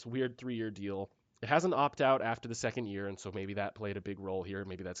Cubs on this weird 3-year deal. It has an opt out after the second year, and so maybe that played a big role here.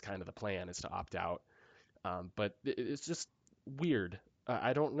 Maybe that's kind of the plan is to opt out. But it's just weird.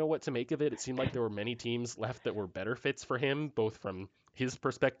 I don't know what to make of it. It seemed like there were many teams left that were better fits for him, both from his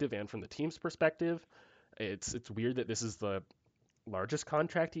perspective and from the team's perspective. It's weird that this is the largest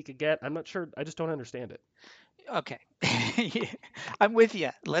contract he could get. I'm not sure. I just don't understand it. Okay. I'm with you.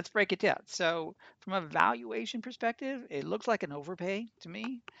 Let's break it down. So, from a valuation perspective, it looks like an overpay to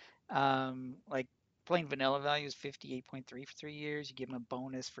me. Like plain vanilla value is 58.3 for 3 years. You give him a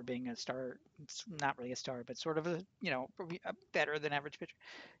bonus for being a star. It's not really a star, but sort of probably a better than average pitcher.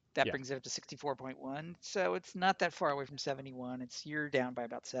 That Yeah. brings it up to 64.1. So it's not that far away from 71. You're down by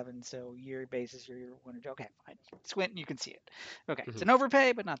about seven. So year basis, you're one. Okay, fine. Squint, and you can see it. Okay, it's Hmm. an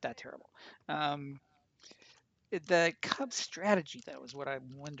overpay, but not that terrible. Um, the Cubs strategy, though, is what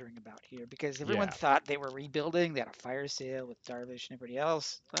I'm wondering about here because everyone Yeah. thought they were rebuilding. They had a fire sale with Darvish and everybody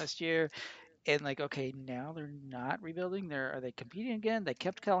else last year. And like, okay, now they're not rebuilding. Are they competing again? They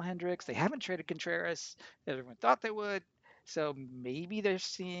kept Kyle Hendricks. They haven't traded Contreras. Everyone thought they would. So maybe they're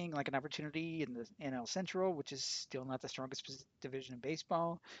seeing like an opportunity in the NL Central, which is still not the strongest division in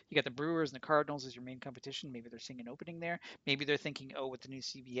baseball. You got the Brewers and the Cardinals as your main competition. Maybe they're seeing an opening there. Maybe they're thinking, oh, with the new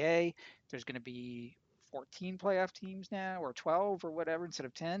CBA, there's going to be 14 playoff teams now or 12 or whatever instead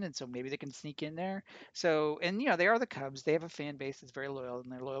of 10, and so maybe they can sneak in there. So, and they are the Cubs. They have a fan base that's very loyal,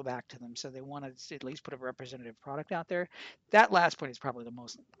 and they're loyal back to them. So they want to at least put a representative product out there. That last point is probably the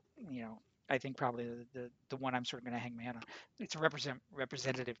most, you know, I think probably the one I'm sort of going to hang my hat on. It's a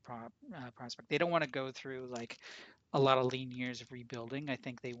representative prospect. They don't want to go through like a lot of lean years of rebuilding. I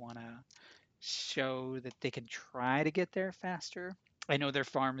think they want to show that they can try to get there faster. I know their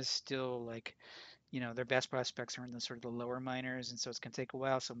farm is still like their best prospects are in the sort of the lower minors, and so it's going to take a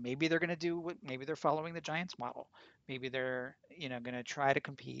while. So maybe they're going to do what maybe they're following the Giants model. Maybe they're going to try to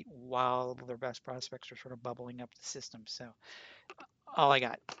compete while their best prospects are sort of bubbling up the system. So all I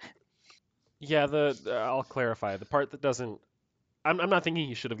got. Yeah. I'll clarify the part that doesn't. I'm not thinking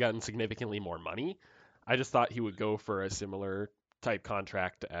he should have gotten significantly more money. I just thought he would go for a similar type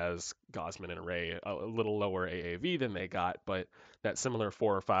contract as Gosman and Ray, a little lower AAV than they got, but that similar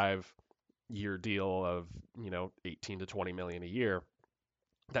 4 or 5 year deal of 18 to 20 million a year.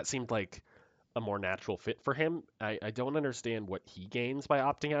 That seemed like a more natural fit for him. I don't understand what he gains by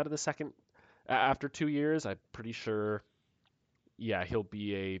opting out of the second after 2 years. I'm pretty sure, yeah, he'll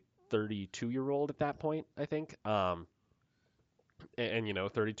be a 32-year-old at that point, I think. and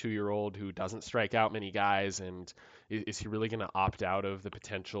 32-year-old who doesn't strike out many guys, and is he really going to opt out of the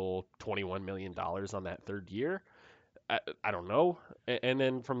potential $21 million on that third year? I don't know. And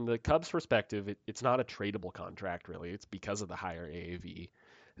then from the Cubs perspective, it's not a tradable contract really. It's because of the higher AAV.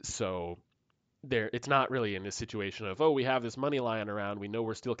 So it's not really in this situation of, oh, we have this money lying around, we know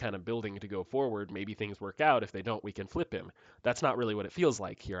we're still kind of building to go forward, maybe things work out, if they don't we can flip him. That's not really what it feels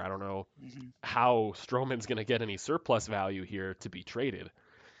like here. I don't know Hmm. how Stroman's going to get any surplus value here to be traded.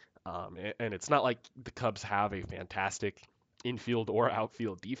 And it's not like the Cubs have a fantastic infield or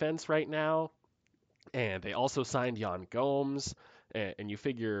outfield defense right now. And they also signed Yan Gomes, and you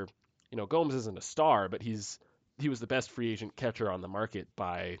figure, Gomes isn't a star, but he was the best free agent catcher on the market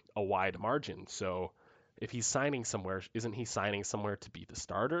by a wide margin. So if he's signing somewhere, isn't he signing somewhere to be the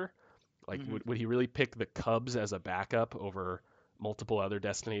starter? Like, Hmm. would he really pick the Cubs as a backup over multiple other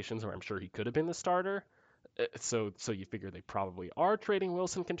destinations where I'm sure he could have been the starter? So you figure they probably are trading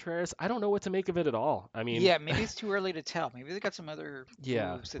Wilson Contreras. I don't know what to make of it at all. I mean, Yeah, maybe it's too early to tell. Maybe they got some other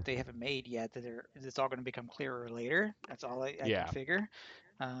yeah, moves that they haven't made yet that are it's all going to become clearer later. That's all I can yeah. figure.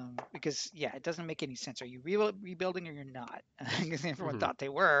 Because yeah, it doesn't make any sense. Are you rebuilding or you're not? Because everyone Hmm. thought they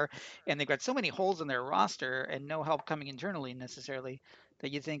were, and they've got so many holes in their roster and no help coming internally necessarily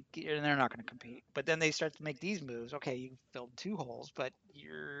that you think they're not going to compete. But then they start to make these moves. Okay, you filled two holes, but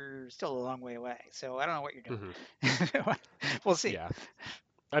you're still a long way away. So I don't know what you're Hmm. doing. We'll see. Yeah.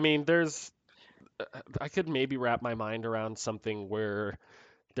 I mean, I could maybe wrap my mind around something where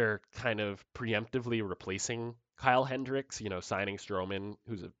they're kind of preemptively replacing Kyle Hendricks, signing Stroman,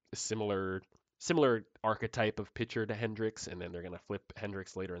 who's a similar archetype of pitcher to Hendricks, and then they're going to flip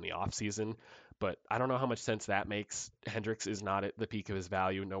Hendricks later in the offseason. But I don't know how much sense that makes. Hendricks is not at the peak of his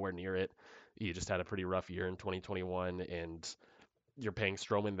value, nowhere near it. He just had a pretty rough year in 2021, and you're paying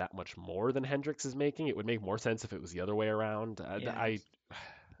Stroman that much more than Hendricks is making. It would make more sense if it was the other way around. Yeah.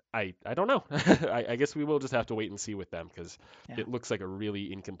 I don't know. I guess we will just have to wait and see with them because Yeah. it looks like a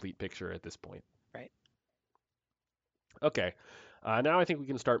really incomplete picture at this point. Right. Okay. Now I think we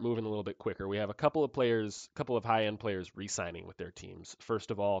can start moving a little bit quicker. We have a couple of players, a couple of high-end players re-signing with their teams. First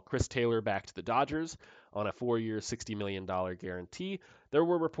of all, Chris Taylor back to the Dodgers on a 4-year, $60 million guarantee. There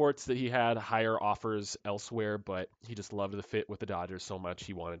were reports that he had higher offers elsewhere, but he just loved the fit with the Dodgers so much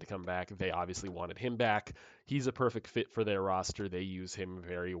he wanted to come back. They obviously wanted him back. He's a perfect fit for their roster. They use him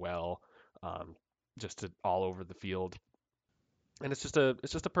very well, um, all over the field, and it's just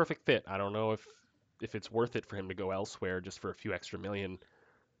a perfect fit. I don't know if it's worth it for him to go elsewhere just for a few extra million.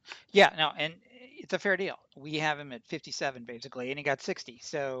 Yeah, no, and it's a fair deal. We have him at 57 basically, and he got 60.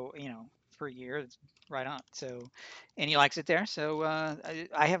 So, for a year, it's right on. So, and he likes it there. So,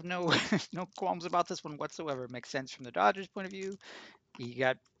 I have no no qualms about this one whatsoever. It makes sense from the Dodgers' point of view. He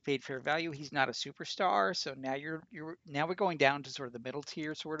got paid fair value. He's not a superstar, so now now we're going down to sort of the middle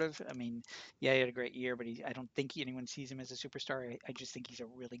tier, sort of. I mean, yeah, he had a great year, but I don't think anyone sees him as a superstar. I just think he's a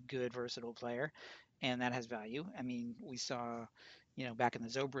really good, versatile player, and that has value. I mean, we saw, back in the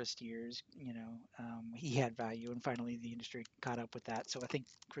Zobrist years, he had value, and finally the industry caught up with that. So I think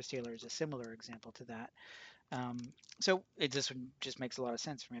Chris Taylor is a similar example to that. Um, so it just makes a lot of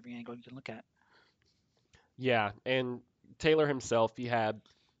sense from every angle you can look at. Yeah, and Taylor himself, he had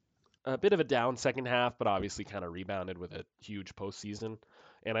a bit of a down second half, but obviously kind of rebounded with a huge postseason.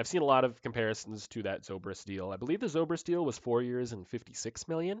 And I've seen a lot of comparisons to that Zobrist deal. I believe the Zobrist deal was 4 years and 56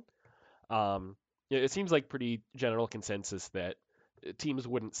 million. It seems like pretty general consensus that teams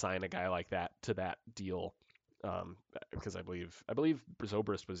wouldn't sign a guy like that to that deal, because I believe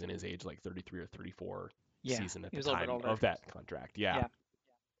Zobrist was in his age like 33 or 34 Yeah, season at he the was a little bit time older. of that contract. Yeah. Yeah.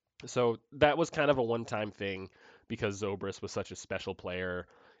 So that was kind of a one-time thing because Zobrist was such a special player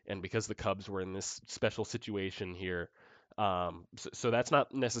and because the Cubs were in this special situation here. So that's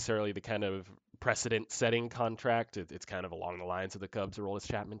not necessarily the kind of precedent-setting contract. It's kind of along the lines of the Cubs Aroldis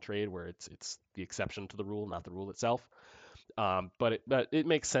Chapman trade, where it's the exception to the rule, not the rule itself. But it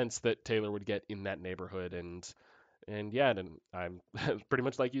makes sense that Taylor would get in that neighborhood, and yeah, and I'm pretty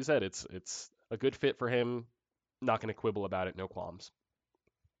much like you said, it's a good fit for him. Not going to quibble about it, no qualms.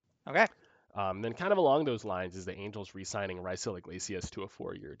 Okay. Then, kind of along those lines, is the Angels re-signing Raisel Iglesias to a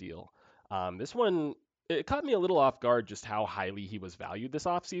 4-year deal. This one, it caught me a little off guard just how highly he was valued this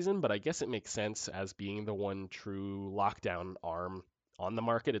offseason, but I guess it makes sense as being the one true lockdown arm on the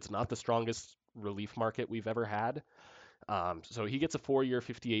market. It's not the strongest relief market we've ever had. So he gets a 4-year,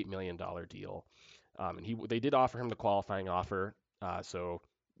 $58 million deal. And they did offer him the qualifying offer. So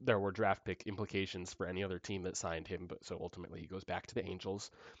there were draft pick implications for any other team that signed him, but so ultimately he goes back to the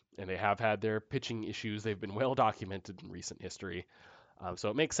Angels, and they have had their pitching issues. They've been well documented in recent history, so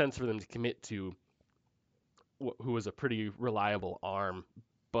it makes sense for them to commit to who was a pretty reliable arm,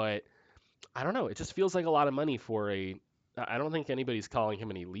 but I don't know. It just feels like a lot of money for a. I don't think anybody's calling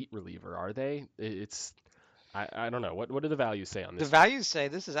him an elite reliever, are they? It's I don't know. What do the values say on The this guy? values say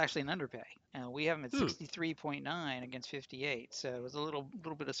this is actually an underpay. We have him at Hmm. 63.9 against 58, so it was a little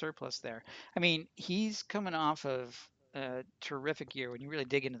bit of surplus there. I mean, he's coming off of a terrific year. When you really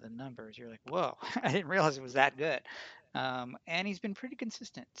dig into the numbers, you're like, whoa, I didn't realize it was that good. And he's been pretty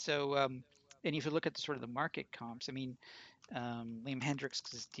consistent. So, and if you look at the sort of the market comps, I mean, Liam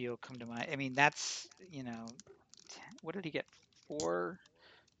Hendricks' deal come to mind. I mean, that's, what did he get?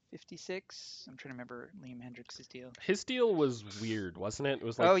 456. I'm trying to remember Liam Hendricks' deal. His deal was weird, wasn't it? It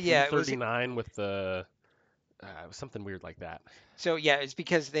was Oh like yeah, it was. 339 with the it was something weird like that. So yeah, it's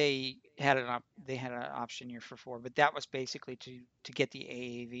because they had an option year for 4, but that was basically to get the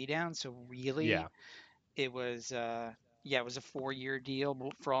AAV down. So Yeah. really, it was yeah, it was a 4-year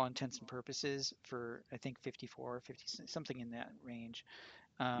deal for all intents and purposes for I think 54 or 50 something in that range.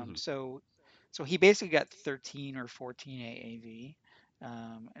 Hmm. So he basically got 13 or 14 AAV.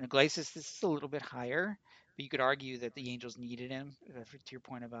 And Iglesias, this is a little bit higher, but you could argue that the Angels needed him, to your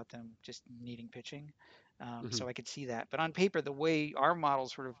point about them just needing pitching. Hmm. So I could see that. But on paper, the way our model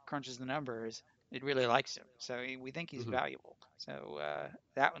sort of crunches the numbers, it really likes him. So we think he's Hmm. valuable. So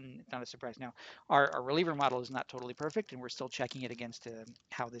that one, not a surprise. Now, our reliever model is not totally perfect, and we're still checking it against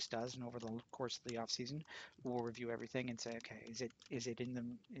how this does. And over the course of the offseason, we'll review everything and say, okay, is it in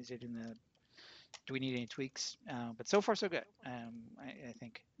the do we need any tweaks? But so far so good. I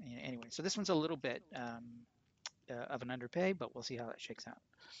think anyway. So this one's a little bit of an underpay, but we'll see how that shakes out.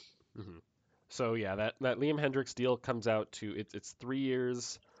 Hmm. So yeah, that Liam Hendricks deal comes out to it's 3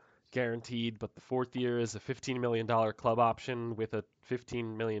 years guaranteed, but the fourth year is a $15 million club option with a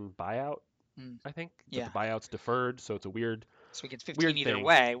 15 million buyout. Mm, I think, but the yeah. buyout's deferred, so it's a So we get 15 weird either thing.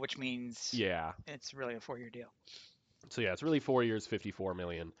 way, which means Yeah. it's really a 4-year deal. So yeah, it's really 4 years, 54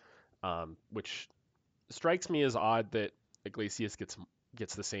 million, which strikes me as odd that Iglesias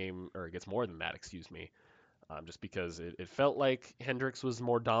gets the same or gets more than that, excuse me. Just because it felt like Hendricks was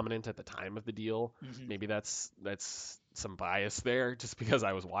more dominant at the time of the deal. Hmm. Maybe that's some bias there, just because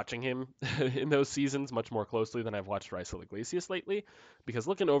I was watching him in those seasons much more closely than I've watched Raisel Iglesias lately. Because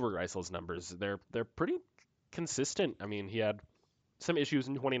looking over Raisel's numbers, they're pretty consistent. I mean, he had some issues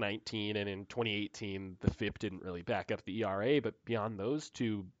in 2019 and in 2018 the FIP didn't really back up the ERA, but beyond those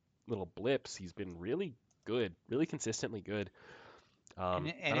two little blips, he's been really good, really consistently good. And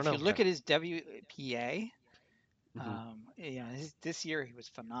I don't if you know. look at his WPA, Hmm. this year he was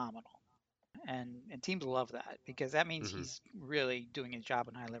phenomenal. And teams love that because that means Hmm. he's really doing his job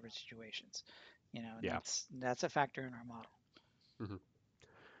in high leverage situations. And Yeah. that's a factor in our model. Hmm.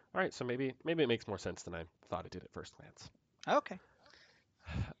 All right, so maybe it makes more sense than I thought it did at first glance. Okay.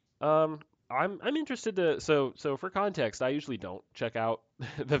 I'm interested to so for context, I usually don't check out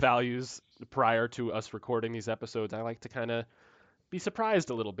the values prior to us recording these episodes. I like to kind of be surprised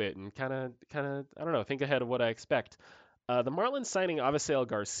a little bit and kind of I don't know, think ahead of what I expect. The Marlins signing Avisail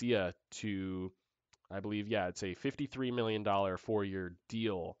Garcia to, I believe, yeah, it's a $53 million 4-year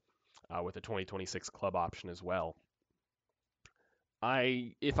deal with a 2026 club option as well.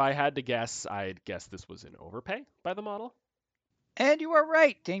 If I had to guess, I'd guess this was an overpay by the model. And you are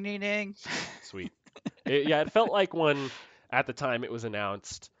right. Ding, ding, ding. Sweet. Yeah, it felt like one at the time it was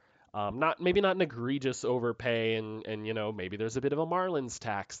announced. Not maybe not an egregious overpay, and maybe there's a bit of a Marlins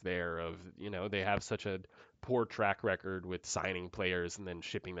tax there of they have such a poor track record with signing players and then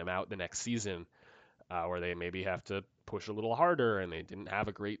shipping them out the next season, where they maybe have to push a little harder, and they didn't have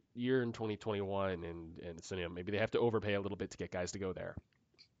a great year in 2021, and so maybe they have to overpay a little bit to get guys to go there.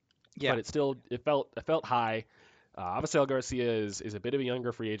 Yeah, But it felt high. Avisail Garcia is a bit of a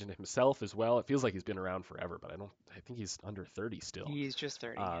younger free agent himself as well. It feels like he's been around forever, but I think he's under 30 still. he's just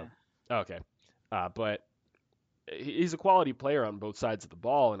 30. Uh, Yeah. okay, but he's a quality player on both sides of the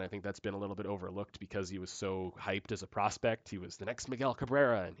ball, and I think that's been a little bit overlooked because he was so hyped as a prospect. He was the next Miguel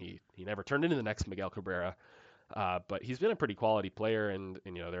Cabrera, and he never turned into the next Miguel Cabrera. But he's been a pretty quality player, and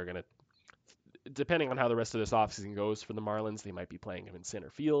they're gonna, depending on how the rest of this offseason goes for the Marlins, they might be playing him in center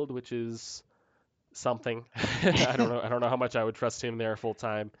field, which is something. I don't know. I don't know how much I would trust him there full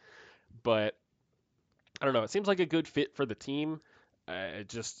time, but I don't know. It seems like a good fit for the team. It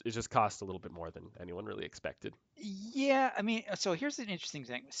just cost a little bit more than anyone really expected. Yeah, I mean, so here's an interesting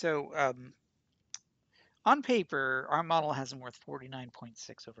thing. So on paper, our model has him worth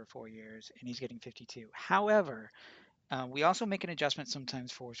 49.6 over 4 years, and he's getting 52. However, we also make an adjustment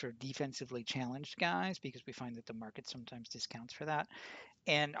sometimes for sort of defensively challenged guys because we find that the market sometimes discounts for that.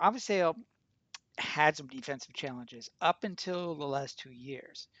 And obviously, had some defensive challenges up until the last 2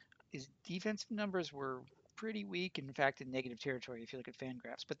 years. His defensive numbers were pretty weak. In fact, in negative territory if you look at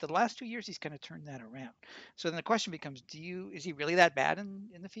Fangraphs. But the last 2 years, he's kind of turned that around. So then the question becomes: is he really that bad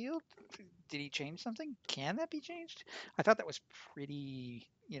in the field? Did he change something? Can that be changed? I thought that was pretty,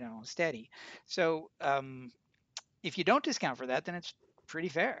 steady. So if you don't discount for that, then it's pretty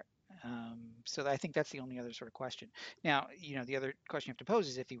fair. So I think that's the only other sort of question. Now, the other question you have to pose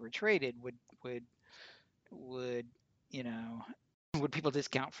is if he were traded, would you know would people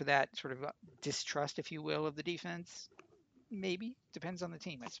discount for that sort of distrust, if you will, of the defense? Maybe depends on the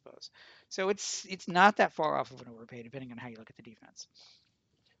team, I suppose. So it's not that far off of an overpay, depending on how you look at the defense.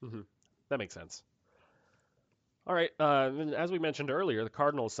 Hmm. That makes sense. All right. As we mentioned earlier, the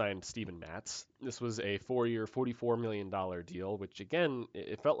Cardinals signed Steven Matz. This was a 4-year, $44 million deal, which again,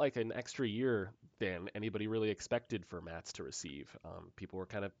 it felt like an extra year than anybody really expected for Matz to receive. People were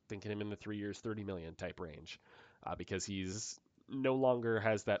kind of thinking him in the 3 years, 30 million type range, because he's no longer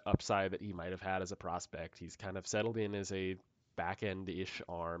has that upside that he might have had as a prospect. He's kind of settled in as a back end ish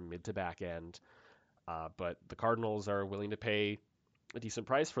arm, mid to back end. But the Cardinals are willing to pay a decent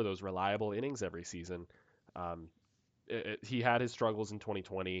price for those reliable innings every season. Um, he had his struggles in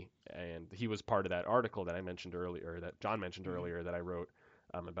 2020, and he was part of that article that I mentioned earlier, that John mentioned Mm-hmm. earlier, that I wrote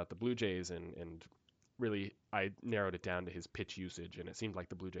about the Blue Jays, and really I narrowed it down to his pitch usage, and it seemed like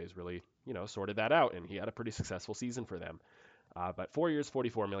the Blue Jays really, sorted that out, and he had a pretty successful season for them. But 4 years,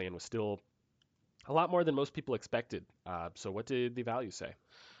 44 million was still a lot more than most people expected. So what did the value say?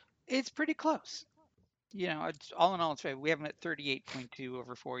 It's pretty close. It's all in all, it's right. We have him at 38.2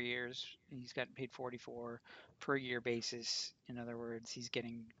 over 4 years. He's gotten paid 44 per year basis. In other words, he's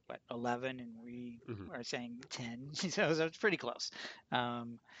getting what 11, and we Hmm. are saying 10. So it's pretty close.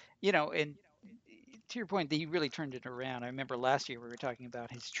 Um, and to your point, he really turned it around. I remember last year we were talking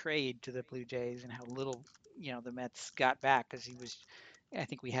about his trade to the Blue Jays and how little, the Mets got back because he was. I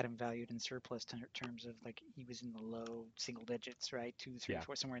think we had him valued in surplus terms of like he was in the low single digits, right? Two, three, Yeah,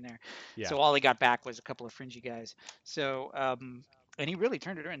 four, somewhere in there. yeah. So all he got back was a couple of fringy guys. So and he really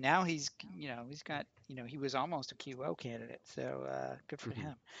turned it around. Now he's got, he was almost a QO candidate. So good for Hmm.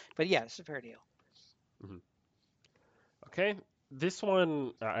 him. But yeah, it's a fair deal. Hmm. Okay, this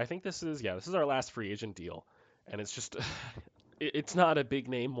one, I think this is our last free agent deal, and it's just, it's not a big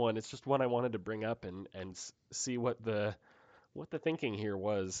name one. It's just one I wanted to bring up and see what the thinking here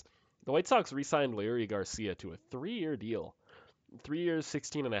was. The White Sox re-signed Larry Garcia to a 3-year deal, 3 years,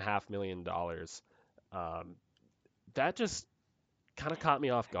 $16.5 million. Um, that just kind of caught me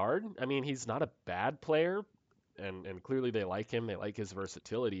off guard. I mean, he's not a bad player, and clearly they like him. They like his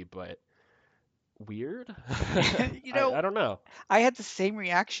versatility, but weird. you know, I don't know. I had the same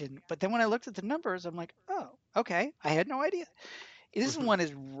reaction, but then when I looked at the numbers, I'm like, oh, okay. I had no idea. This Hmm. one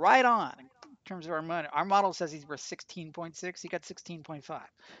is right on in terms of our money. Our model says he's worth 16.6. He got 16.5.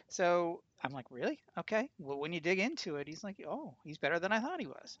 So I'm like, really? Okay. Well, when you dig into it, he's like, oh, he's better than I thought he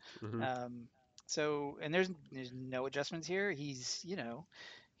was. Hmm. Um, and there's no adjustments here. He's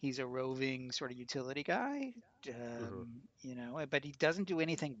a roving sort of utility guy. Hmm. But he doesn't do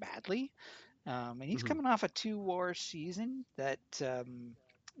anything badly. And he's Hmm. coming off a 2 WAR season that,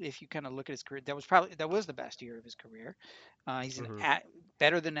 if you kind of look at his career, that was the best year of his career. He's Hmm.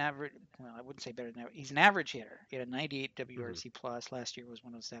 better than average. Well, I wouldn't say better than average. He's an average hitter. He had a 98 Hmm. WRC plus. Last year was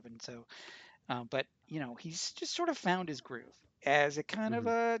 107. So, but he's just sort of found his groove as a kind of Hmm.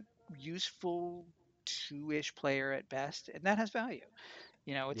 a useful two-ish player at best, and that has value.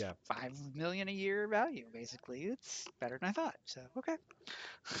 It's Yeah. 5 million a year value basically. It's better than I thought. So okay.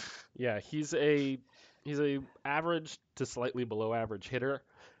 Yeah, he's a average to slightly below average hitter,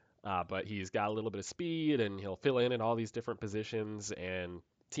 but he's got a little bit of speed and he'll fill in all these different positions. And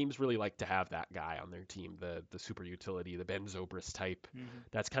teams really like to have that guy on their team, the super utility, the Ben Zobrist type. Hmm.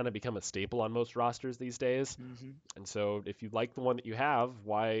 That's kind of become a staple on most rosters these days. Hmm. And so if you like the one that you have,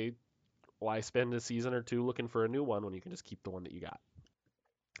 why spend a season or two looking for a new one when you can just keep the one that you got?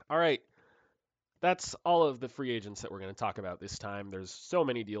 All right, that's all of the free agents that we're going to talk about this time. There's so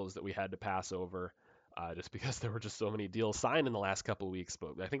many deals that we had to pass over, just because there were just so many deals signed in the last couple of weeks.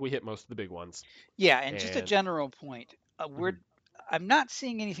 But I think we hit most of the big ones. Yeah, and just a And general point. mhm, I'm not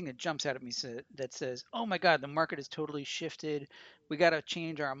seeing anything that jumps out at me that says, "Oh my God, the market has totally shifted. We got to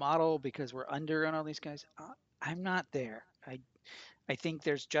change our model because we're under on all these guys." I'm not there. I think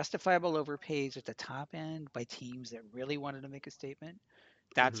there's justifiable overpays at the top end by teams that really wanted to make a statement.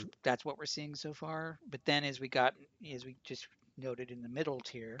 That's mhm, that's what we're seeing so far. But then as we just noted in the middle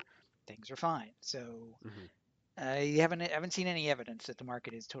tier, things are fine. So mhm, I haven't seen any evidence that the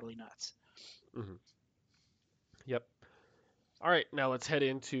market is totally nuts. mhm. Yep. All right, now let's head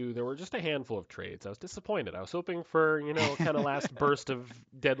into. There were just a handful of trades. I was disappointed. I was hoping for, kind of last burst of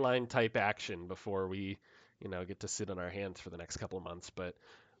deadline type action before we get to sit on our hands for the next couple of months. But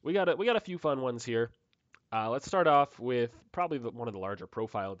we got a few fun ones here. Let's start off with probably one of the larger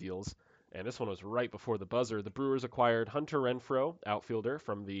profile deals, and this one was right before the buzzer. The Brewers acquired Hunter Renfroe, outfielder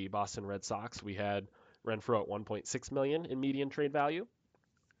from the Boston Red Sox. We had Renfroe at 1.6 million in median trade value.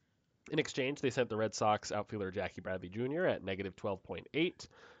 In exchange, they sent the Red Sox outfielder Jackie Bradley Jr. at negative 12.8,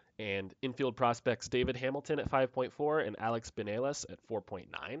 and infield prospects David Hamilton at 5.4 and Alex Binelas at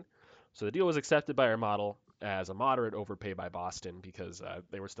 4.9. So the deal was accepted by our model as a moderate overpay by Boston because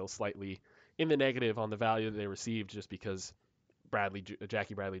they were still slightly in the negative on the value that they received just because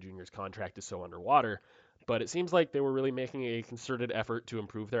Jackie Bradley Jr.'s contract is so underwater. But it seems like they were really making a concerted effort to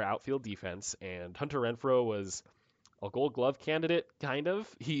improve their outfield defense, and Hunter Renfroe was a Gold Glove candidate, kind of.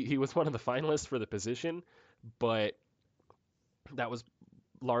 He was one of the finalists for the position, but that was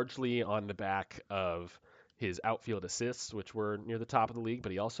largely on the back of his outfield assists, which were near the top of the league,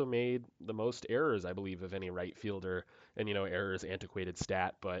 but he also made the most errors, I believe, of any right fielder. And, errors, antiquated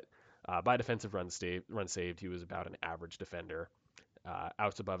stat, but by defensive run saved, he was about an average defender,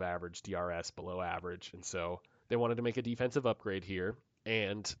 outs above average, DRS below average. And so they wanted to make a defensive upgrade here.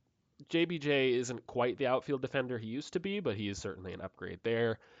 And JBJ isn't quite the outfield defender he used to be, but he is certainly an upgrade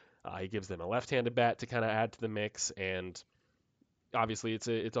there. He gives them a left-handed bat to kind of add to the mix, and obviously it's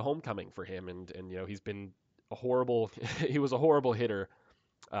a homecoming for him, and he's been a horrible he was a horrible hitter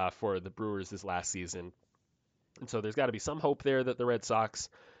for the Brewers this last season, and so there's got to be some hope there that the Red Sox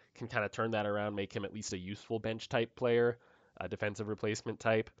can kind of turn that around, make him at least a useful bench type player, a defensive replacement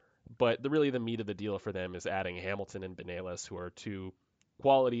type. But really the meat of the deal for them is adding Hamilton and Benelas, who are two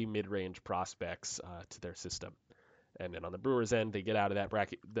quality mid-range prospects to their system. And then on the Brewers end, they get out of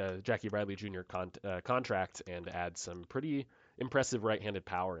the Jackie Bradley Jr. Contract and add some pretty impressive right-handed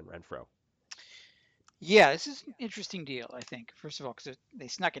power in Renfroe. Yeah, this is an interesting deal, I think. First of all, because they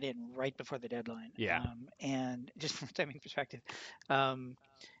snuck it in right before the deadline, Yeah. and just from a timing perspective. Um,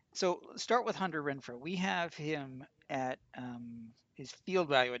 so start with Hunter Renfroe. We have him at his field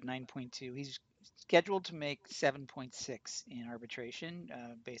value at 9.2. He's scheduled to make 7.6 in arbitration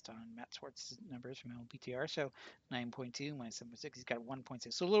based on Matt Swartz's numbers from LPTR. So 9.2 minus 7.6, he's got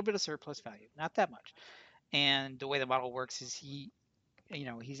 1.6. So a little bit of surplus value, not that much. And the way the model works is he's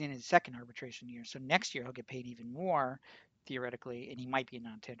in his second arbitration year. So next year he'll get paid even more theoretically, and he might be a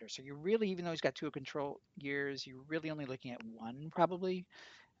non-tender. So you're really, even though he's got two control years, you're really only looking at one probably.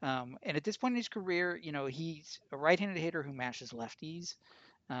 And at this point in his career, he's a right-handed hitter who mashes lefties.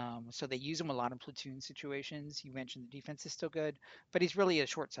 So they use him a lot in platoon situations. You mentioned the defense is still good, but he's really a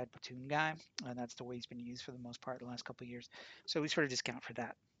short side platoon guy, and that's the way he's been used for the most part the last couple of years. So we sort of discount for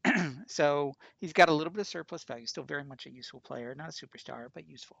that. So he's got a little bit of surplus value, still very much a useful player, not a superstar, but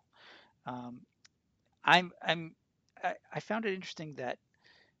useful. Um, I'm I found it interesting that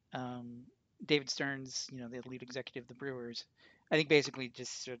um, David Stearns, the lead executive of the Brewers, I think basically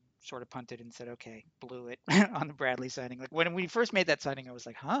just sort of punted and said, okay, blew it on the Bradley signing. Like when we first made that signing, I was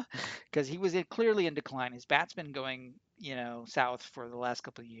like, huh? Because he was clearly in decline. His bat's been going, south for the last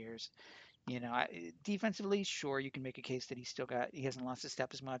couple of years. Defensively, sure, you can make a case that he hasn't lost his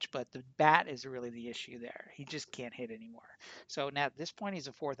step as much, but the bat is really the issue there. He just can't hit anymore. So now at this point, he's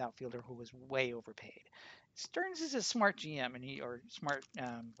a fourth outfielder who was way overpaid. Stearns is a smart GM, or smart,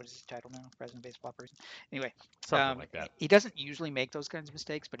 what is his title now? President of baseball person. Anyway, Something like that. he doesn't usually make those kinds of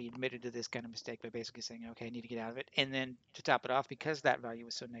mistakes, but he admitted to this kind of mistake by basically saying, okay, I need to get out of it. And then to top it off, because that value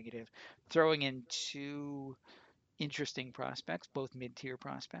was so negative, throwing in two interesting prospects, both mid-tier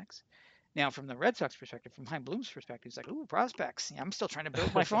prospects. Now, from the Red Sox perspective, from Chaim Bloom's perspective, he's like, "Ooh, prospects! I'm still trying to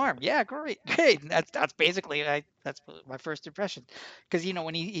build my farm. Yeah, great, great." And that's basically that's my first impression, because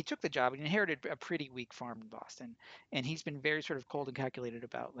when he took the job, he inherited a pretty weak farm in Boston, and he's been very sort of cold and calculated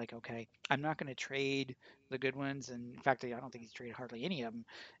about like, okay, I'm not going to trade the good ones, and in fact, I don't think he's traded hardly any of them,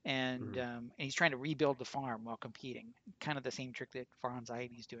 Mhm. and he's trying to rebuild the farm while competing, kind of the same trick that Farhan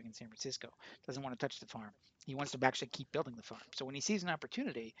Zaidi is doing in San Francisco. Doesn't want to touch the farm. He wants to actually keep building the farm. So when he sees an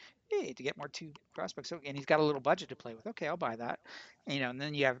opportunity, hey, to get more two prospects. So, and he's got a little budget to play with. Okay, I'll buy that. And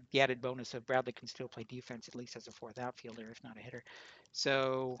then you have the added bonus of Bradley can still play defense at least as a fourth outfielder, if not a hitter.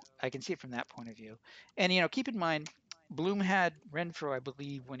 So I can see it from that point of view. And keep in mind, Bloom had Renfroe, I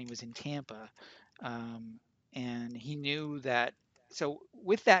believe, when he was in Tampa, um, and he knew that. So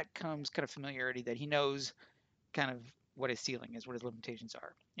with that comes kind of familiarity that he knows kind of what his ceiling is, what his limitations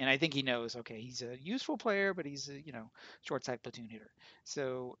are. And I think he knows, okay, he's a useful player, but he's a, short side platoon hitter.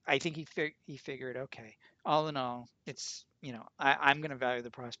 So I think he figured, okay, all in all, it's, I'm going to value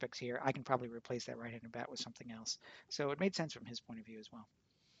the prospects here. I can probably replace that right-handed bat with something else. So it made sense from his point of view as well.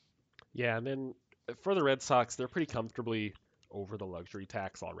 Yeah, and then for the Red Sox, they're pretty comfortably over the luxury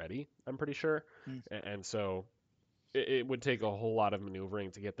tax already, I'm pretty sure. Mm. And so it would take a whole lot of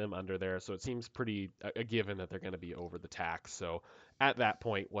maneuvering to get them under there. So it seems pretty a given that they're going to be over the tax. So at that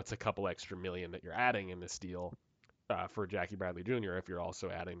point, what's a couple extra million that you're adding in this deal for Jackie Bradley Jr. if you're also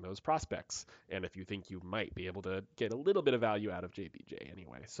adding those prospects, and if you think you might be able to get a little bit of value out of JBJ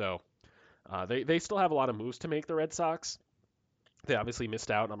anyway. So they still have a lot of moves to make, the Red Sox. They obviously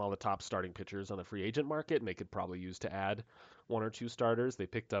missed out on all the top starting pitchers on the free agent market, and they could probably use to add one or two starters. They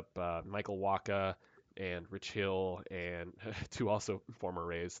picked up Michael Wacha and Rich Hill, and two also former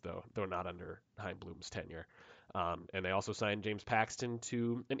Rays, though not under Chaim Bloom's tenure. And they also signed James Paxton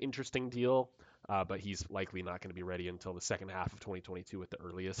to an interesting deal, but he's likely not going to be ready until the second half of 2022 at the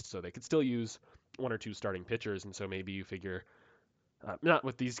earliest. So they could still use one or two starting pitchers, and so maybe you figure not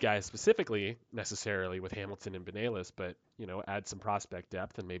with these guys specifically necessarily with Hamilton and Benelis, but add some prospect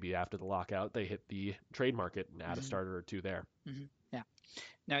depth, and maybe after the lockout they hit the trade market and add a Hmm. starter or two there. Hmm. Yeah.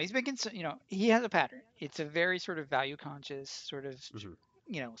 No, he's making he has a pattern. It's a very sort of value conscious, sort of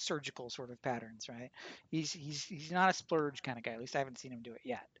Hmm. surgical sort of patterns, right? He's not a splurge kind of guy. At least I haven't seen him do it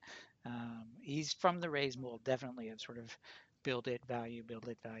yet. He's from the Rays mold, definitely of sort of build it value,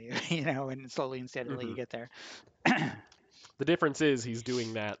 and slowly and steadily you Hmm. get there. The difference is he's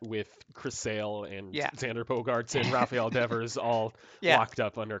doing that with Chris Sale and Yeah. Xander Bogaerts and Rafael Devers all Yeah. locked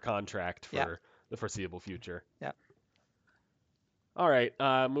up under contract Yeah. for the foreseeable future. Yeah. All right,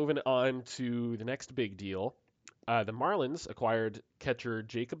 moving on to the next big deal. The Marlins acquired catcher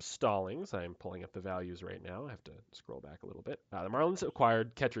Jacob Stallings. I'm pulling up the values right now. I have to scroll back a little bit. The Marlins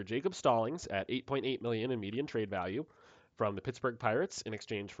acquired catcher Jacob Stallings at 8.8 million in median trade value from the Pittsburgh Pirates in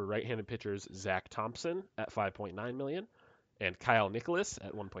exchange for right-handed pitchers Zach Thompson at 5.9 million and Kyle Nicholas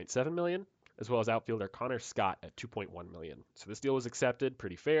at 1.7 million, as well as outfielder Connor Scott at 2.1 million. So this deal was accepted,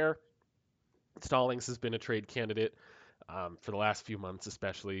 pretty fair. Stallings has been a trade candidate for the last few months,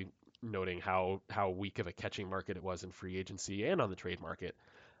 especially noting how weak of a catching market it was in free agency and on the trade market.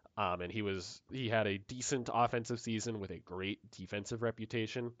 And he had a decent offensive season with a great defensive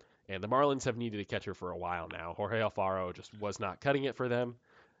reputation. And the Marlins have needed a catcher for a while now. Jorge Alfaro just was not cutting it for them,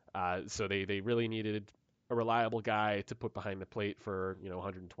 so they really needed a reliable guy to put behind the plate for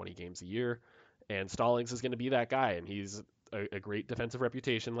 120 games a year. And Stallings is going to be that guy, and he's a great defensive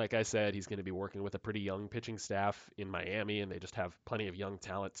reputation. Like I said, he's going to be working with a pretty young pitching staff in Miami, and they just have plenty of young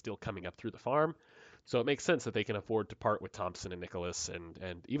talent still coming up through the farm. So it makes sense that they can afford to part with Thompson and Nicholas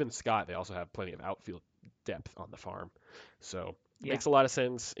and even Scott. They also have plenty of outfield depth on the farm. So it Yeah. makes a lot of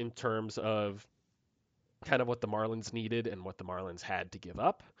sense in terms of kind of what the Marlins needed and what the Marlins had to give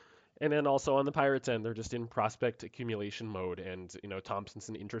up. And then also on the Pirates end, they're just in prospect accumulation mode. And, Thompson's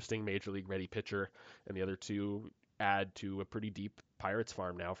an interesting major league ready pitcher, and the other two add to a pretty deep Pirates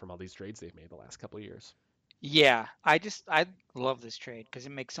farm now from all these trades they've made the last couple of years. Yeah, I love this trade because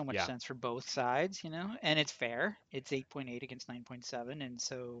it makes so much Yeah. sense for both sides, and it's fair. It's 8.8 against 9.7, and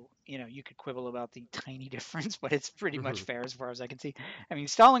so, you could quibble about the tiny difference, but it's pretty much Hmm. fair as far as I can see. I mean,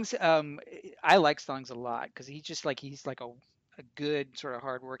 Stallings, I like Stallings a lot because he's like a good sort of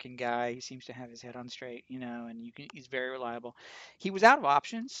hardworking guy. He seems to have his head on straight, and he's very reliable. He was out of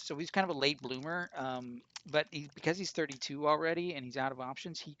options, so he's kind of a late bloomer. But because he's 32 already and he's out of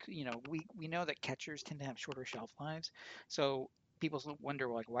options, we know that catchers tend to have shorter shelf lives. So people wonder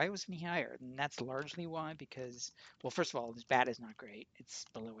like why wasn't he higher? And that's largely why because well, first of all, his bat is not great; it's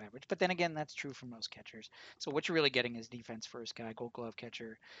below average. But then again, that's true for most catchers. So what you're really getting is defense first guy, Gold Glove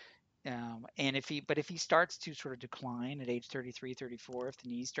catcher. And if he starts to sort of decline at age 33, 34, if the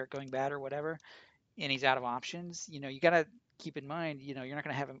knees start going bad or whatever, and he's out of options, you got to keep in mind, you're not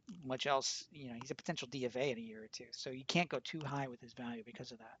going to have him much else. He's a potential DFA in a year or two, so you can't go too high with his value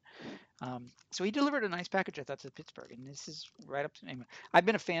because of that. So he delivered a nice package, I thought, to Pittsburgh, and this is right up to. I mean, I've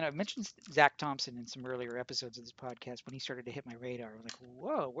been a fan. I've mentioned Zach Thompson in some earlier episodes of this podcast when he started to hit my radar. I was like,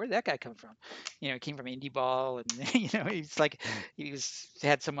 "Whoa, where'd that guy come from?" He came from indie ball, and he's like,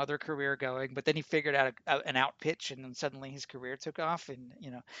 had some other career going, but then he figured out an out pitch, and then suddenly his career took off, and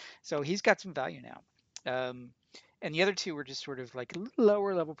so he's got some value now. And the other two were just sort of like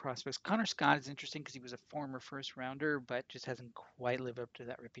lower level prospects. Connor Scott is interesting because he was a former first rounder, but just hasn't quite lived up to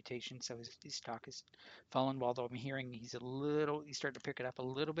that reputation. So his stock has fallen. Although I'm hearing he's starting to pick it up a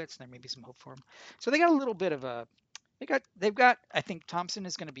little bit, so there may be some hope for him. So they got a little bit of a they've got. I think Thompson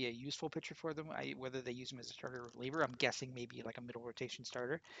is going to be a useful pitcher for them. Whether they use him as a starter or reliever, I'm guessing maybe like a middle rotation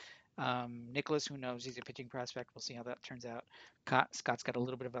starter. Nicholas, who knows, he's a pitching prospect. We'll see how that turns out. Scott's got a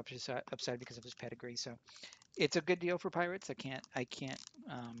little bit of upside because of his pedigree. So it's a good deal for Pirates. I can't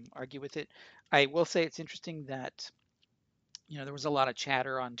argue with it. I will say it's interesting that There was a lot of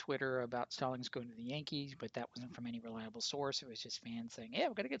chatter on Twitter about Stallings going to the Yankees, but that wasn't from any reliable source. It was just fans saying, "Yeah,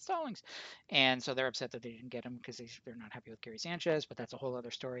 we're going to get Stallings," and so they're upset that they didn't get him because they're not happy with Gary Sanchez. But that's a whole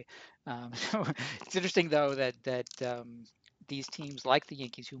other story. So it's interesting though that these teams like the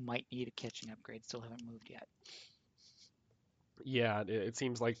Yankees, who might need a catching upgrade, still haven't moved yet. Yeah, it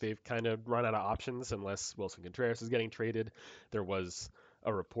seems like they've kind of run out of options unless Wilson Contreras is getting traded. There was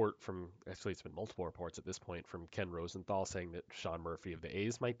a report from, actually, it's been multiple reports at this point, from Ken Rosenthal saying that Sean Murphy of the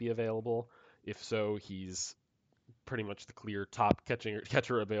A's might be available. If so, he's pretty much the clear top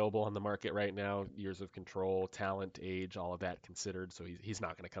catcher available on the market right now. Years of control, talent, age, all of that considered. So he's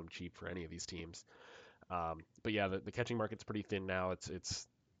not going to come cheap for any of these teams. But yeah, the catching market's pretty thin now. It's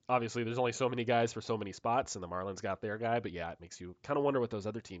obviously there's only so many guys for so many spots, and the Marlins got their guy. But yeah, it makes you kind of wonder what those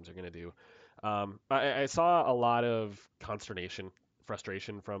other teams are going to do. I saw a lot of consternation,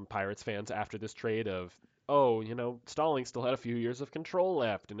 frustration from Pirates fans after this trade of, oh, Stalling still had a few years of control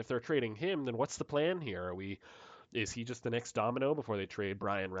left, and if they're trading him, then what's the plan here? Is he just the next domino before they trade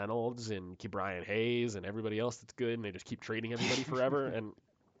Brian Reynolds and keep Brian Hayes and everybody else that's good, and they just keep trading everybody forever? And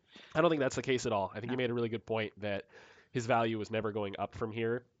I don't think that's the case at all. I think No. you made a really good point that his value was never going up from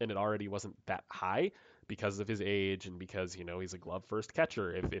here, and it already wasn't that high because of his age and because, he's a glove first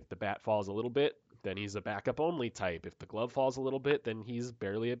catcher. If the bat falls a little bit, then he's a backup only type. If the glove falls a little bit, then he's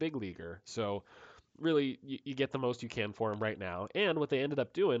barely a big leaguer. So really, you get the most you can for him right now. And what they ended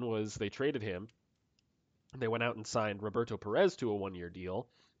up doing was they traded him. They went out and signed Roberto Perez to a 1 year deal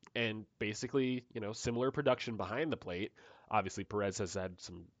and basically, similar production behind the plate. Obviously, Perez has had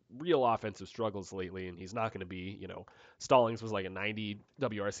some real offensive struggles lately, and he's not going to be, Stallings was like a 90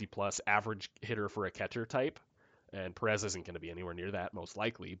 WRC plus average hitter for a catcher type, and Perez isn't going to be anywhere near that, most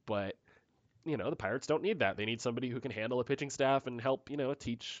likely. But, the Pirates don't need that. They need somebody who can handle a pitching staff and help,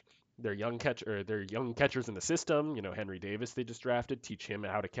 teach their young catchers in the system. Henry Davis they just drafted, teach him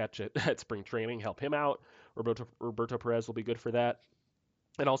how to catch it at spring training, help him out. Roberto Perez will be good for that,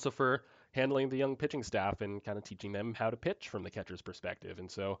 and also for handling the young pitching staff and kind of teaching them how to pitch from the catcher's perspective.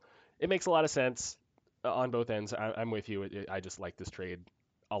 And so it makes a lot of sense on both ends. I'm with you. I just like this trade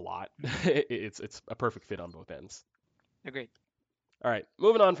a lot. Hmm. It's a perfect fit on both ends. Agreed. All right,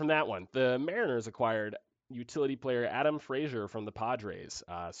 moving on from that one. The Mariners acquired utility player Adam Frazier from the Padres.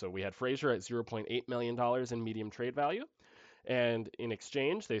 So we had Frazier at $0.8 million in medium trade value. And in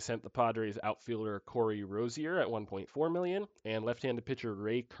exchange, they sent the Padres outfielder Corey Rosier at 1.4 million and left-handed pitcher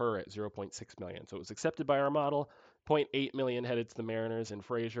Ray Kerr at 0.6 million. So it was accepted by our model. 0.8 million headed to the Mariners and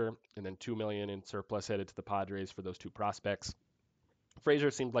Frazier, and then 2 million in surplus headed to the Padres for those two prospects. Frazier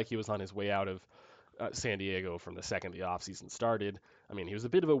seemed like he was on his way out of San Diego from the second the offseason started. I mean, he was a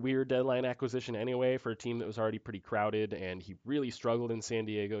bit of a weird deadline acquisition anyway for a team that was already pretty crowded, and he really struggled in San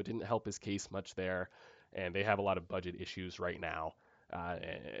Diego. Didn't help his case much there, and they have a lot of budget issues right now.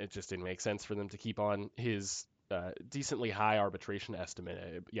 It just didn't make sense for them to keep on his decently high arbitration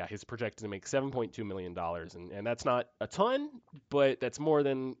estimate. Yeah, he's projected to make $7.2 million, and that's not a ton, but that's more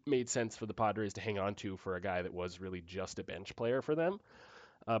than made sense for the Padres to hang on to for a guy that was really just a bench player for them.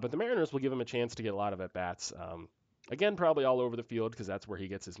 But the Mariners will give him a chance to get a lot of at bats. Again, probably all over the field because that's where he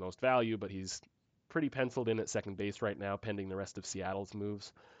gets his most value, but he's pretty penciled in at second base right now, pending the rest of Seattle's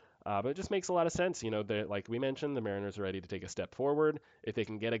moves. But it just makes a lot of sense. Like we mentioned, the Mariners are ready to take a step forward. If they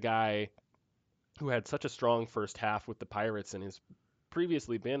can get a guy who had such a strong first half with the Pirates and has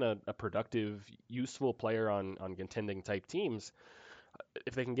previously been a productive, useful player on contending type teams,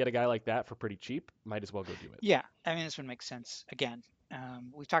 if they can get a guy like that for pretty cheap, might as well go do it. Yeah, I mean, this one makes sense. Again,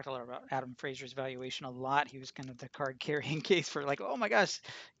 we've talked a lot about Adam Frazier's valuation a lot. He was kind of the card carrying case for like, oh my gosh,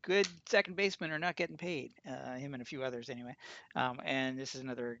 good second basemen are not getting paid. Him and a few others anyway. And this is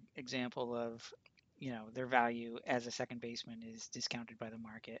another example of, their value as a second baseman is discounted by the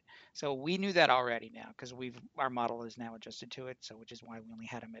market. So we knew that already now because our model is now adjusted to it. So which is why we only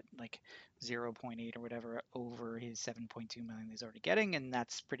had him at like 0.8 or whatever over his 7.2 million he's already getting, and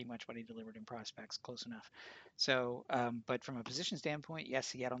that's pretty much what he delivered in prospects, close enough. So, but from a position standpoint, yes,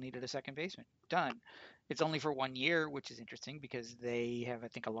 Seattle needed a second baseman. Done. It's only for 1 year, which is interesting because they have, I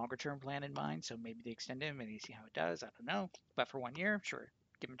think, a longer term plan in mind. So maybe they extend him, maybe see how it does. I don't know. But for 1 year, sure,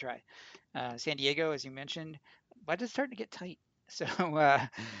 give him a try. San Diego, as you mentioned, budget's starting to get tight. So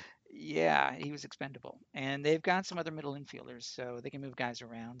yeah, he was expendable. And they've got some other middle infielders, so they can move guys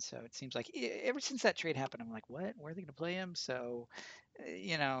around. So it seems like ever since that trade happened, I'm like, what? Where are they going to play him? So,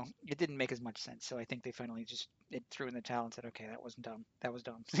 it didn't make as much sense. So I think they finally just it threw in the towel and said, okay, that wasn't dumb. That was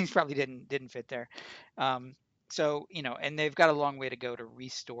dumb. Things probably didn't fit there. So and they've got a long way to go to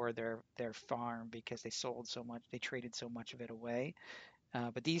restore their farm because they sold so much, they traded so much of it away.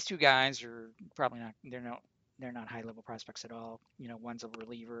 But these two guys are probably not. They're they're not high level prospects at all. One's a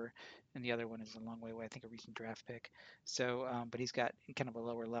reliever, and the other one is a long way away. I think a recent draft pick. So, but he's got kind of a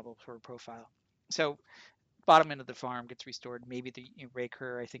lower level sort of profile. So bottom end of the farm gets restored. Maybe Ray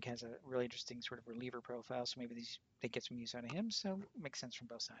Kerr, I think, has a really interesting sort of reliever profile. So maybe they get some use out of him. So it makes sense from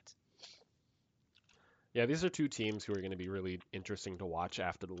both sides. Yeah, these are two teams who are going to be really interesting to watch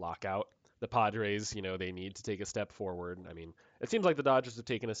after the lockout. The Padres, they need to take a step forward. I mean, it seems like the Dodgers have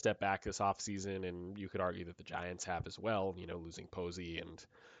taken a step back this offseason, and you could argue that the Giants have as well, losing Posey and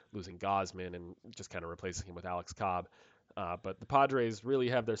losing Gosman and just kind of replacing him with Alex Cobb. But the Padres really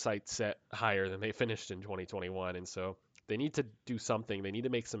have their sights set higher than they finished in 2021, and so they need to do something. They need to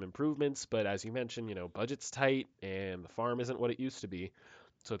make some improvements, but as you mentioned, budget's tight and the farm isn't what it used to be.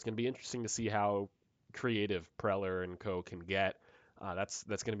 So it's going to be interesting to see how creative Preller and co can get. That's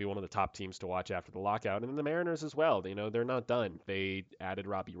going to be one of the top teams to watch after the lockout, and then the Mariners as well. They're not done. They added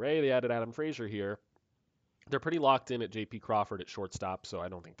Robbie Ray, they added Adam Frazier here. They're pretty locked in at J.P. Crawford at shortstop, so I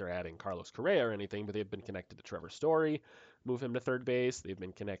don't think they're adding Carlos Correa or anything. But they've been connected to Trevor Story, move him to third base. They've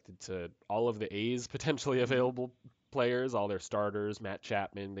been connected to all of the A's potentially Mm-hmm. available players, all their starters, Matt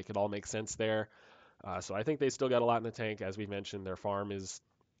Chapman. They could all make sense there. So I think they still got a lot in the tank. As we mentioned, their farm is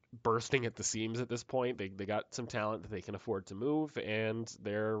bursting at the seams at this point. They got some talent that they can afford to move, and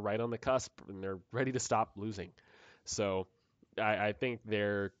they're right on the cusp, and they're ready to stop losing. So I think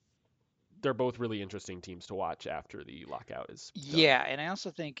they're both really interesting teams to watch after the lockout is done. Yeah, and I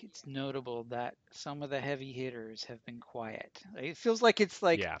also think it's notable that some of the heavy hitters have been quiet. It feels like it's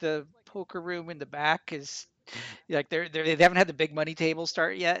like Yeah. the poker room in the back is like they haven't had the big money table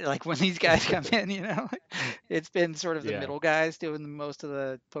start yet. Like when these guys come in, it's been sort of the Yeah. middle guys doing most of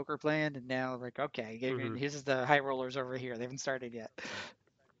the poker playing, and now like okay, hmm here's the high rollers over here. They haven't started yet.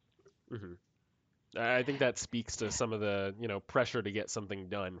 hmm I think that speaks to some of the pressure to get something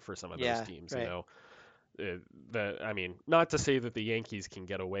done for some of those Yeah, teams. right. I mean, not to say that the Yankees can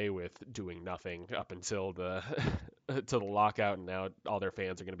get away with doing nothing up until the to the lockout, and now all their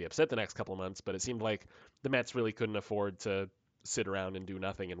fans are going to be upset the next couple of months. But it seemed like the Mets really couldn't afford to sit around and do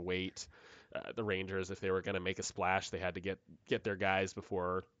nothing and wait. The Rangers, if they were going to make a splash, they had to get their guys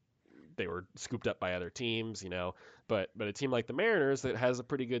before they were scooped up by other teams. But a team like the Mariners that has a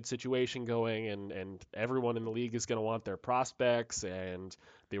pretty good situation going, and everyone in the league is going to want their prospects, and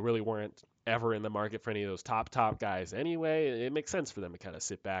they really weren't ever in the market for any of those top guys anyway. It makes sense for them to kind of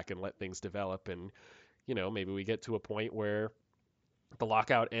sit back and let things develop, and maybe we get to a point where the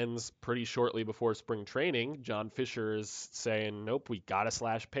lockout ends pretty shortly before spring training. John Fisher is saying, "Nope, we gotta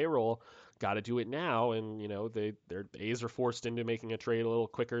slash payroll, gotta do it now." And their A's are forced into making a trade a little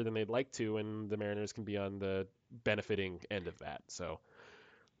quicker than they'd like to, and the Mariners can be on the benefiting end of that. So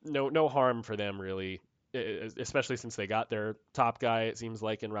no harm for them really, especially since they got their top guy. It seems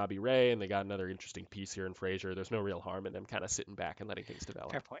like in Robbie Ray, and they got another interesting piece here in Frazier. There's no real harm in them kind of sitting back and letting things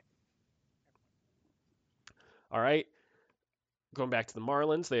Fair develop. point. All right. Going back to the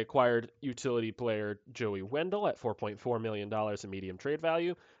Marlins, they acquired utility player Joey Wendell at $4.4 million in medium trade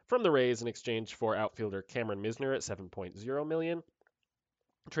value from the Rays in exchange for outfielder Cameron Misner at $7.0 million.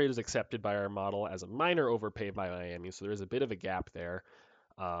 Trade is accepted by our model as a minor overpay by Miami, so there is a bit of a gap there.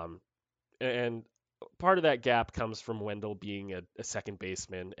 Um, and part of that gap comes from Wendell being a second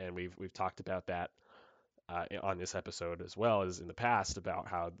baseman, and we've talked about that on this episode as well as in the past about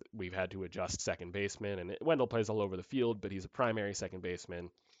how we've had to adjust second baseman. And Wendell plays all over the field, but he's a primary second baseman,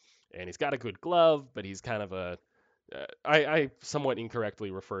 and he's got a good glove, but he's kind of I somewhat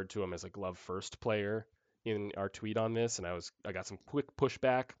incorrectly referred to him as a glove first player in our tweet on this, and I got some quick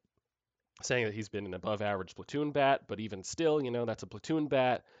pushback saying that he's been an above average platoon bat, but even still, that's a platoon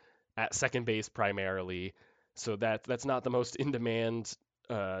bat at second base primarily. So that's not the most in demand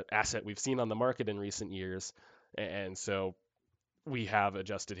asset we've seen on the market in recent years, and so we have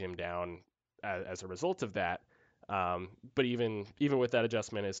adjusted him down as a result of that. But even with that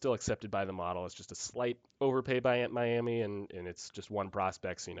adjustment, it's still accepted by the model. It's just a slight overpay by Miami, and it's just one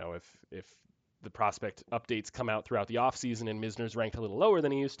prospect. So, if the prospect updates come out throughout the offseason and Misner's ranked a little lower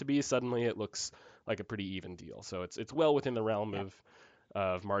than he used to be, suddenly it looks like a pretty even deal. So it's well within the realm Yeah.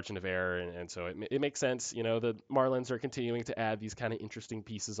 of margin of error, and so it makes sense. The Marlins are continuing to add these kind of interesting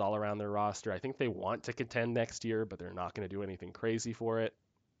pieces all around their roster. I think they want to contend next year, but they're not going to do anything crazy for it.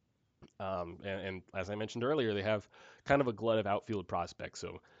 And as I mentioned earlier, they have kind of a glut of outfield prospects,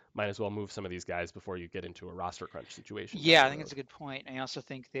 so might as well move some of these guys before you get into a roster crunch situation down Yeah, the I think it's road. a good point. I also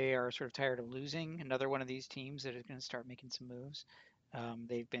think they are sort of tired of losing. Another one of these teams that is going to start making some moves.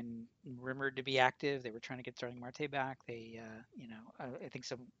 They've been rumored to be active. They were trying to get Starling Marte back. I think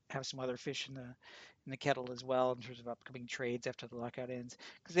some have some other fish in the kettle as well in terms of upcoming trades after the lockout ends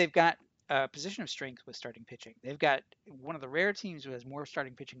because they've got a position of strength with starting pitching. They've got one of the rare teams who has more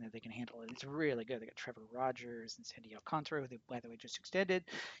starting pitching than they can handle, and it's really good. They got Trevor Rogers and Sandy Alcantara, who they, by the way, just extended,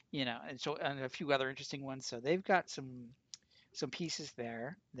 and a few other interesting ones. So they've got some pieces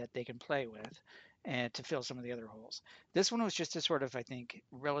there that they can play with and to fill some of the other holes. This one was just a sort of, I think,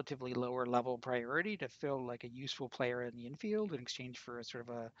 relatively lower level priority to fill like a useful player in the infield in exchange for a sort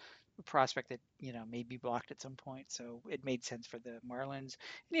of a prospect that, may be blocked at some point. So it made sense for the Marlins.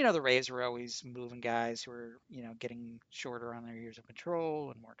 And, the Rays are always moving guys who are, getting shorter on their years of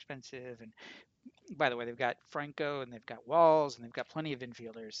control and more expensive. And by the way, they've got Franco and they've got Walls and they've got plenty of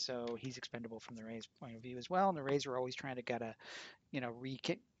infielders. So he's expendable from the Rays point of view as well. And the Rays are always trying to get a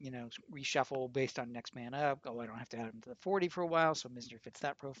reshuffle based on next man up. Oh, I don't have to add him to the 40 for a while, so Misner fits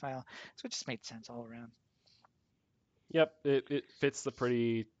that profile. So it just made sense all around. Yep, it fits the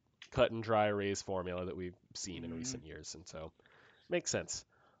pretty cut and dry Rays formula that we've seen in Mm, recent years, and so makes sense.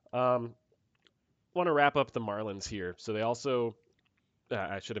 Um, Want to wrap up the Marlins here. So they also,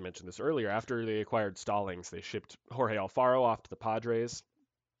 I should have mentioned this earlier, after they acquired Stallings, they shipped Jorge Alfaro off to the Padres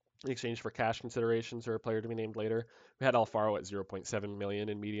in exchange for cash considerations or a player to be named later. We had Alfaro at 0.7 million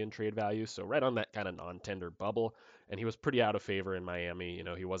in median trade value, so right on that kind of non-tender bubble, and he was pretty out of favor in Miami.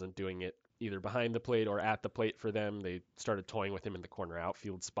 He wasn't doing it either behind the plate or at the plate for them. They started toying with him in the corner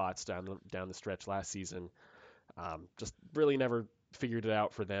outfield spots down the stretch last season. Just really never figured it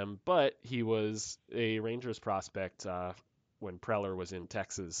out for them, but he was a Rangers prospect when Preller was in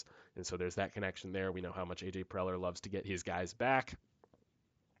Texas, and so there's that connection there. We know how much AJ Preller loves to get his guys back.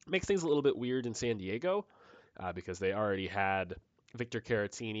 Makes things a little bit weird in San Diego because they already had Victor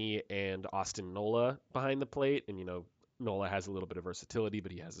Caratini and Austin Nola behind the plate, and Nola has a little bit of versatility,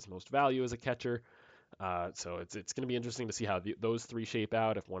 but he has his most value as a catcher. So it's going to be interesting to see how those three shape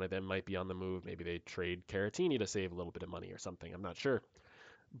out. If one of them might be on the move, maybe they trade Caratini to save a little bit of money or something. I'm not sure,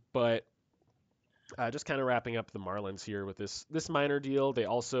 but just kind of wrapping up the Marlins here with this minor deal. They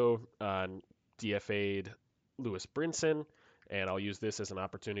also DFA'd Lewis Brinson, and I'll use this as an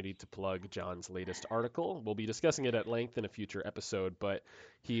opportunity to plug John's latest article. We'll be discussing it at length in a future episode, but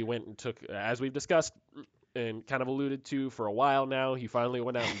he went and took, as we've discussed and kind of alluded to for a while now, he finally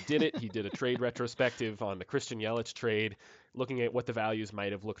went out and did it. He did a trade retrospective on the Christian Yelich trade, looking at what the values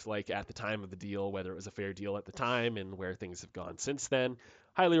might have looked like at the time of the deal, whether it was a fair deal at the time, and where things have gone since then.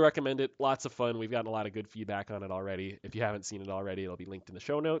 Highly recommend it. Lots of fun. We've gotten a lot of good feedback on it already. If you haven't seen it already, it'll be linked in the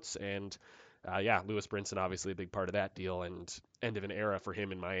show notes. And yeah, Lewis Brinson, obviously a big part of that deal and end of an era for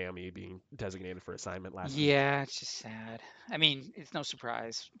him in Miami being designated for assignment last week. yeah, it's just sad. I mean, it's no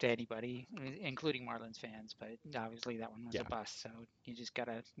surprise to anybody, including Marlins fans, but obviously that one was a Yeah. bust, so you just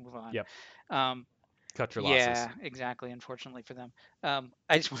gotta move on. Yep. Um, Cut your losses. Yeah, exactly. Unfortunately for them. I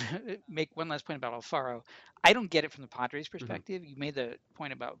just want to make one last point about Alfaro. I don't get it from the Padres' Hmm. perspective. You made the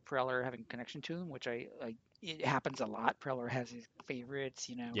point about Preller having a connection to him, which it happens a lot. Preller has his favorites,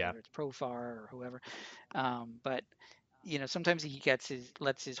 Yeah. whether it's Profar or whoever. But sometimes he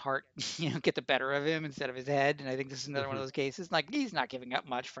lets his heart, get the better of him instead of his head. And I think this is another one of Hmm. those cases. Like he's not giving up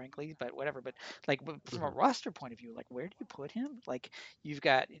much, frankly, but whatever. But like from a Hmm. roster point of view, like where do you put him? Like you've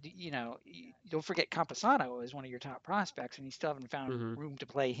got, don't forget Campusano is one of your top prospects, and you still haven't found Hmm. room to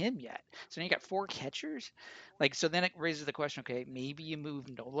play him yet. So now you got four catchers. Like so, then it raises the question. Okay, maybe you move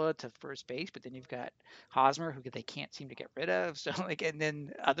Nola to first base, but then you've got Hosmer, who they can't seem to get rid of. So like, and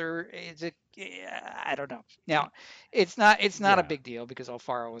then other is it? Yeah, I don't know. Now it's not a Yeah. big deal because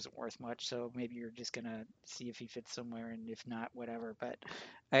Alfaro wasn't worth much, so maybe you're just gonna see if he fits somewhere, and if not, whatever. But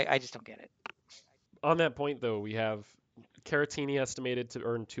I just don't get it. On that point, though, we have Caratini estimated to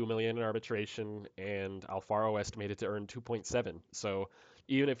earn 2 million in arbitration and Alfaro estimated to earn 2.7. So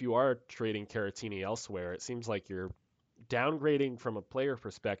even if you are trading Caratini elsewhere, it seems like you're downgrading from a player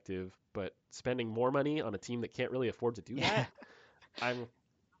perspective, but spending more money on a team that can't really afford to do Yeah, that. I'm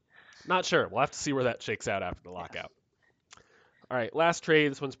not sure. We'll have to see where that shakes out after the yeah. lockout. All right, last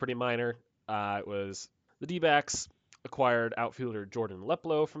trade. This one's pretty minor. It was the D-backs acquired outfielder Jordan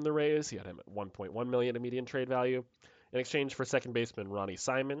Leplo from the Rays. He had him at 1.1 million in median trade value. In exchange for second baseman Ronnie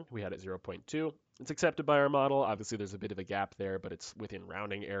Simon, we had at zero point 0.2. It's accepted by our model. Obviously, there's a bit of a gap there, but it's within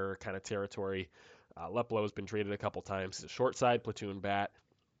rounding error kind of territory. Leplo has been traded a couple times. He's a short side platoon bat.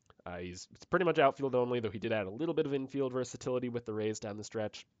 It's pretty much outfield only, though he did add a little bit of infield versatility with the Rays down the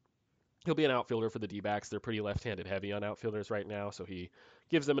stretch. He'll be an outfielder for the D-backs. They're pretty left-handed heavy on outfielders right now, so he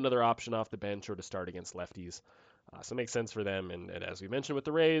gives them another option off the bench or to start against lefties. So it makes sense for them. And as we mentioned with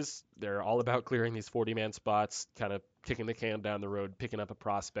the Rays, they're all about clearing these 40-man spots, kind of kicking the can down the road, picking up a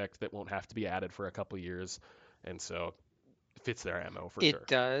prospect that won't have to be added for a couple years. And so fits their MO for It sure.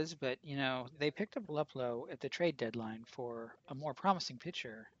 does, but they picked up Luplow at the trade deadline for a more promising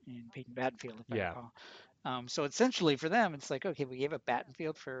pitcher in Peyton Battenfield, if I Yeah. recall. So essentially for them, it's like, okay, we gave up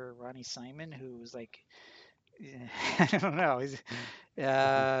Battenfield for Ronnie Simon, who was like, I don't know,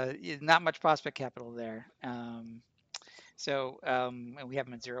 Hmm. not much prospect capital there. And we have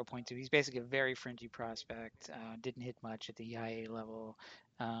him at 0.2. He's basically a very fringy prospect. Didn't hit much at the EIA level.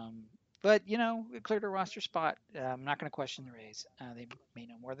 Um, but, it cleared a roster spot. I'm not going to question the Rays. They may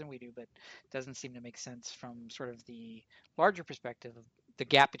know more than we do, but it doesn't seem to make sense from sort of the larger perspective of the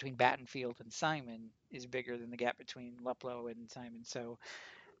gap between Battenfield and Simon is bigger than the gap between Luplow and Simon. So,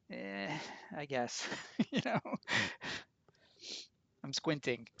 I guess, you know, I'm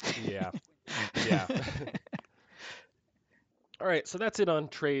squinting. Yeah. Yeah. All right, so that's it on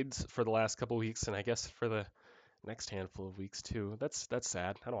trades for the last couple weeks, and I guess for the next handful of weeks too. That's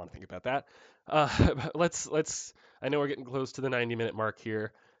sad. I don't want to think about that. But let's. I know we're getting close to the 90-minute mark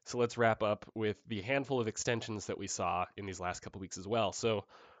here, so let's wrap up with the handful of extensions that we saw in these last couple weeks as well. So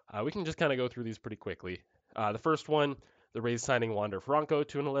we can just kind of go through these pretty quickly. The first one, the Rays signing Wander Franco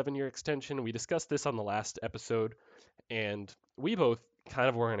to an 11-year extension. We discussed this on the last episode, and we both kind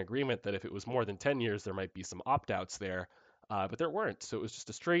of were in agreement that if it was more than 10 years, there might be some opt-outs there, but there weren't. So it was just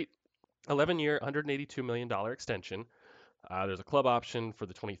a straight 11-year, $182 million extension. There's a club option for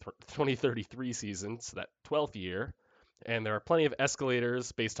the 2033 season, so that 12th year. And there are plenty of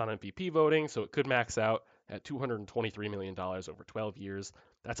escalators based on MVP voting, so it could max out at $223 million over 12 years.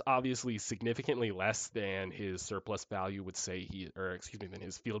 That's obviously significantly less than his surplus value would say or excuse me, than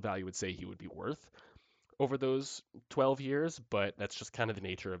his field value would say he would be worth over those 12 years, but that's just kind of the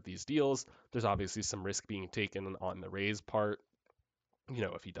nature of these deals. There's obviously some risk being taken on the Rays' part,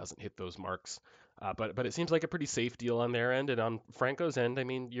 if he doesn't hit those marks. But it seems like a pretty safe deal on their end, and on Franco's end, I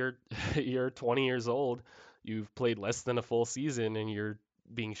mean, you're you're 20 years old, you've played less than a full season, and you're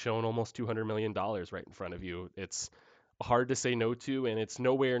being shown almost $200 million right in front of you. It's hard to say no to, and it's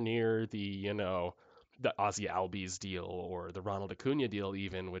nowhere near the Ozzy Albies deal or the Ronald Acuna deal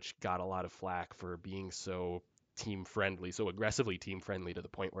even, which got a lot of flack for being so team friendly, so aggressively team friendly to the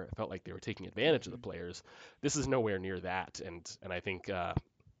point where it felt like they were taking advantage of the Mhm. players. This is nowhere near that, and I think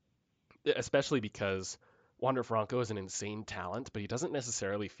especially because Wander Franco is an insane talent, but he doesn't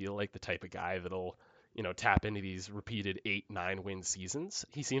necessarily feel like the type of guy that'll tap into these repeated 8, 9 win seasons.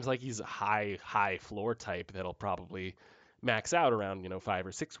 He seems like he's a high floor type that'll probably max out around 5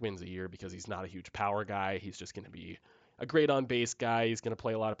 or 6 wins a year because he's not a huge power guy. He's just going to be a great on base guy. He's going to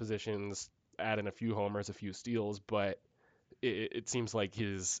play a lot of positions, add in a few homers, a few steals, but it seems like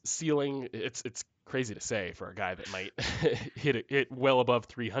his ceiling, it's crazy to say for a guy that might hit well above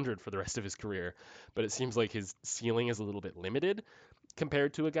 300 for the rest of his career, but it seems like his ceiling is a little bit limited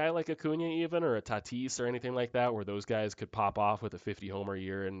compared to a guy like Acuna even or a Tatis or anything like that, where those guys could pop off with a 50 homer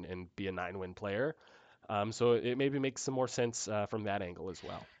year and be a 9 win player. So it maybe makes some more sense from that angle as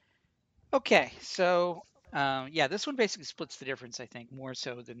well. Okay, so yeah, this one basically splits the difference, I think, more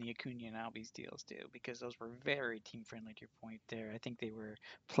so than the Acuna and Albies deals do, because those were very team friendly to your point there. I think they were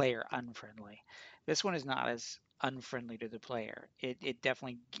player unfriendly. This one is not as unfriendly to the player. It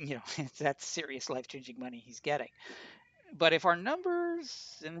definitely, that's serious life changing money he's getting. But if our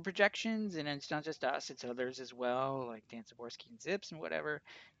numbers and projections, and it's not just us, it's others as well, like Dan Zaborski and Zips and whatever,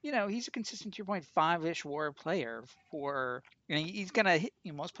 he's a consistent 2.5-ish WAR player for, he's going to hit,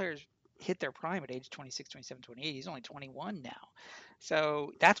 most players hit their prime at age 26, 27, 28. He's only 21 now.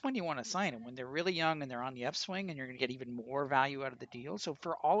 So that's when you want to sign him, when they're really young and they're on the upswing, and you're going to get even more value out of the deal. So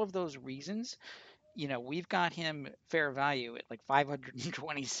for all of those reasons, we've got him fair value at like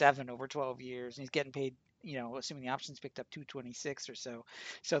 527 over 12 years, and he's getting paid, assuming the options picked up 226 or so.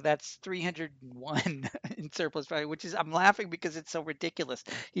 So that's 301 in surplus value, which is, I'm laughing because it's so ridiculous.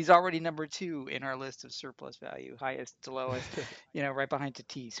 He's already number two in our list of surplus value, highest to lowest, right behind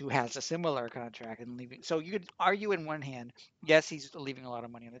Tatis, who has a similar contract and leaving. So you could argue in one hand, yes, he's leaving a lot of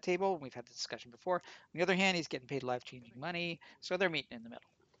money on the table. We've had this discussion before. On the other hand, he's getting paid life changing money. So they're meeting in the middle.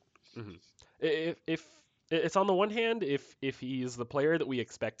 Hmm. If it's on the one hand, if he's the player that we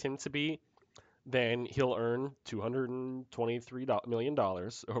expect him to be, then he'll earn $223 million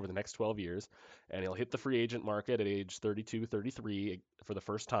over the next 12 years, and he'll hit the free agent market at age 32, 33 for the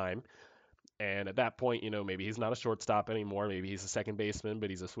first time. And at that point, maybe he's not a shortstop anymore. Maybe he's a second baseman,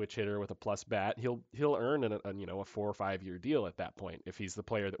 but he's a switch hitter with a plus bat. He'll earn a 4 or 5 year deal at that point if he's the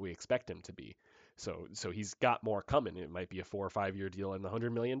player that we expect him to be. So he's got more coming. It might be a 4 or 5 year deal in the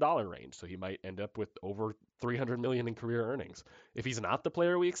 $100 million range. So he might end up with over 300 million in career earnings. If he's not the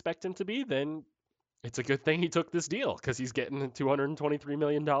player we expect him to be, then it's a good thing he took this deal because he's getting $223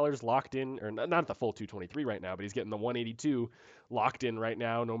 million locked in, or not the full 223 right now, but he's getting the 182 locked in right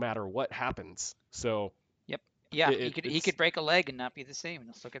now, no matter what happens. So Yep. Yeah, it, he it's could break a leg and not be the same, and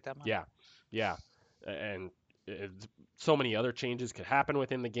he'll still get that money. yeah, yeah, and it, so many other changes could happen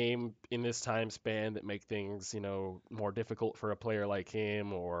within the game in this time span that make things, more difficult for a player like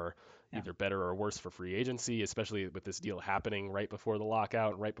him, or Yeah. either better or worse for free agency, especially with this deal happening right before the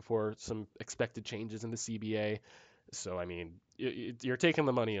lockout and right before some expected changes in the CBA. So I mean, you're taking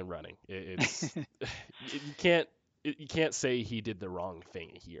the money and running. It's you can't you can't say he did the wrong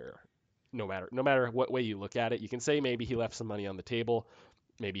thing here. No matter what way you look at it, you can say maybe he left some money on the table.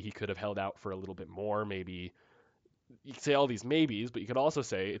 Maybe he could have held out for a little bit more. Maybe you could say all these maybes, but you could also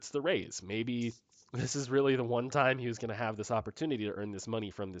say it's the Rays. Maybe this is really the one time he was going to have this opportunity to earn this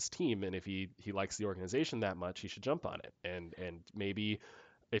money from this team, and if he likes the organization that much, he should jump on it. And maybe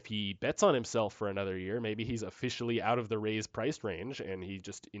if he bets on himself for another year, maybe he's officially out of the Rays price range and he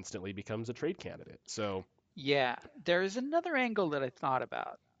just instantly becomes a trade candidate. So, Yeah, there's another angle that I thought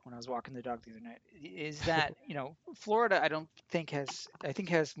about when I was walking the dog the other night. Is that, Florida, I don't think I think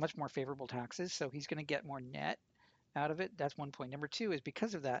has much more favorable taxes, so he's going to get more net out of it. That's one point. Number two is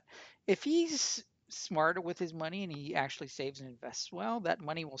because of that, if he's smarter with his money and he actually saves and invests well, that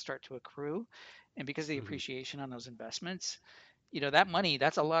money will start to accrue. And because of the mhm, appreciation on those investments, that money,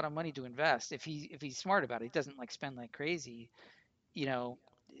 that's a lot of money to invest. If he's smart about it, he doesn't like spend like crazy, you know,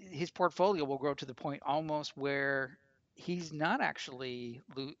 his portfolio will grow to the point almost where he's not actually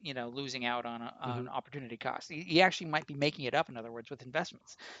losing out on mhm, on opportunity cost. He actually might be making it up, in other words, with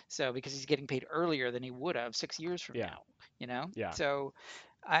investments. So because he's getting paid earlier than he would have 6 years from yeah, now. yeah. So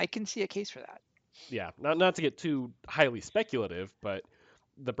I can see a case for that. Yeah, not to get too highly speculative, but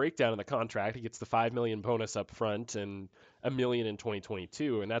the breakdown of the contract, he gets the 5 million bonus up front and a million in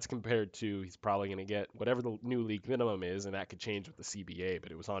 2022, and that's compared to he's probably going to get whatever the new league minimum is, and that could change with the CBA,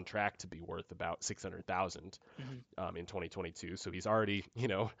 but it was on track to be worth about 600,000 Hmm. in 2022. So he's already,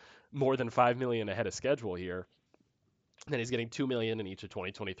 more than 5 million ahead of schedule here. And then he's getting 2 million in each of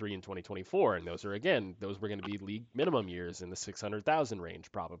 2023 and 2024, and those were going to be league minimum years in the 600,000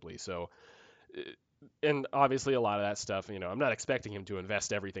 range probably. So and obviously a lot of that stuff, I'm not expecting him to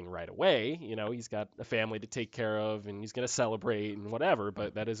invest everything right away. He's got a family to take care of and he's going to celebrate and whatever,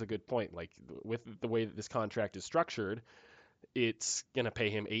 but that is a good point. Like with the way that this contract is structured, it's going to pay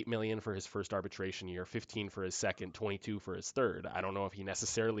him 8 million for his first arbitration year, 15 for his second, 22 for his third. I don't know if he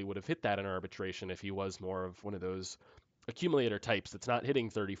necessarily would have hit that in arbitration if he was more of one of those accumulator types that's not hitting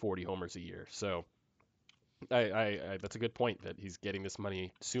 30, 40 homers a year. So that's a good point that he's getting this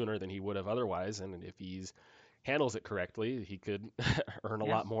money sooner than he would have otherwise, and if he's handles it correctly, he could earn a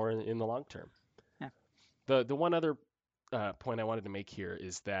Yeah, lot more in the long term. yeah, The one other point I wanted to make here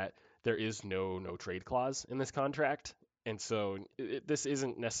is that there is no trade clause in this contract, and so this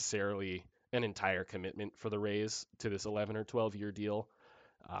isn't necessarily an entire commitment for the Rays to this 11 or 12-year deal.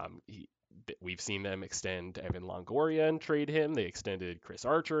 Um, he, we've seen them extend Evan Longoria and trade him. They extended Chris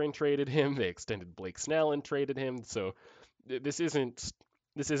Archer and traded him. They extended Blake Snell and traded him. So this isn't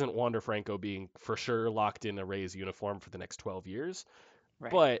Wander Franco being for sure locked in a Rays uniform for the next 12 years,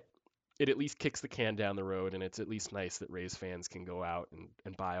 right. but it at least kicks the can down the road, and it's at least nice that Rays fans can go out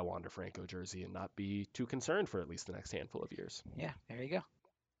and buy a Wander Franco jersey and not be too concerned for at least the next handful of years. Yeah, there you go.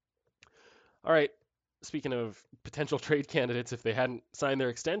 All right. Speaking of potential trade candidates, if they hadn't signed their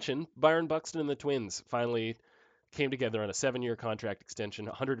extension, Byron Buxton and the Twins finally came together on a 7-year contract extension,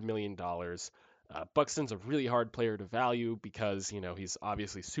 $100 million. Buxton's a really hard player to value because, he's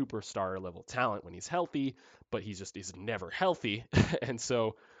obviously superstar level talent when he's healthy, but he's never healthy. And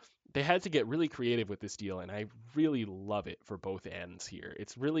so they had to get really creative with this deal, and I really love it for both ends here.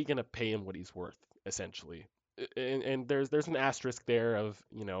 It's really going to pay him what he's worth, essentially. And there's an asterisk there of,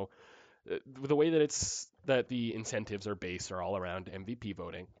 the way that the incentives are based are all around MVP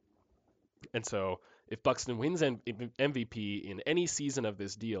voting. And so if Buxton wins MVP in any season of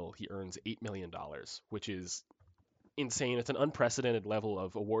this deal, he earns $8 million, which is insane. It's an unprecedented level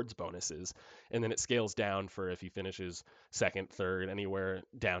of awards bonuses. And then it scales down for if he finishes second, third, anywhere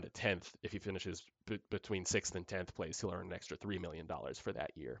down to 10th. If he finishes between 6th and 10th place, he'll earn an extra $3 million for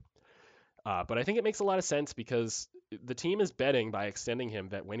that year. But I think it makes a lot of sense because the team is betting by extending him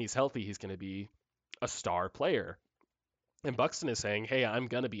that when he's healthy, he's going to be a star player. And Buxton is saying, hey, I'm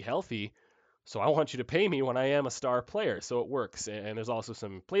going to be healthy, so I want you to pay me when I am a star player. So it works. And there's also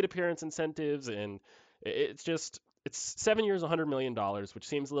some plate appearance incentives. And it's 7 years, $100 million, which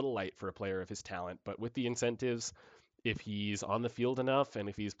seems a little light for a player of his talent. But with the incentives, if he's on the field enough and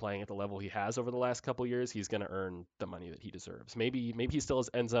if he's playing at the level he has over the last couple years, he's going to earn the money that he deserves. Maybe he still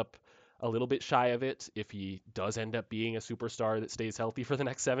ends up a little bit shy of it if he does end up being a superstar that stays healthy for the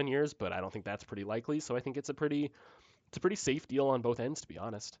next 7 years, but I don't think that's pretty likely. So I think it's a pretty safe deal on both ends, to be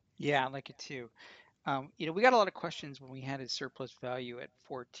honest. Yeah, I like it too. We got a lot of questions when we had his surplus value at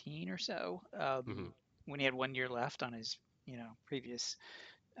 14 or so, Hmm. when he had 1 year left on his, previous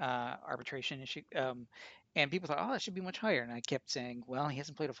arbitration issue. And people thought, oh, it should be much higher. And I kept saying, well, he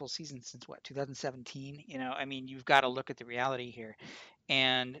hasn't played a full season since what, 2017? I mean, you've got to look at the reality here.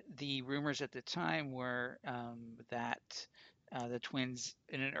 And the rumors at the time were that the Twins,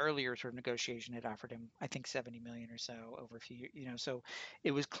 in an earlier sort of negotiation, had offered him, I think, 70 million or so over a few years. So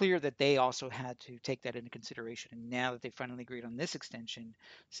it was clear that they also had to take that into consideration. And now that they finally agreed on this extension,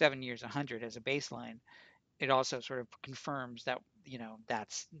 7 years, 100 as a baseline, it also sort of confirms that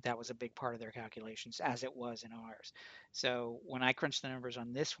that was a big part of their calculations as it was in ours. So when I crunch the numbers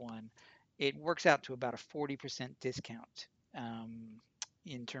on this one, it works out to about a 40% discount,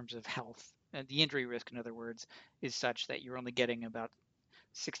 in terms of health. The injury risk, in other words, is such that you're only getting about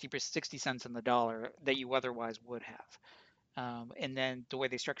 60 cents on the dollar that you otherwise would have. And then the way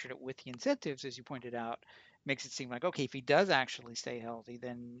they structured it with the incentives, as you pointed out, makes it seem like, okay, if he does actually stay healthy,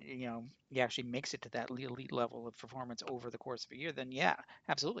 then he actually makes it to that elite level of performance over the course of a year. Then yeah,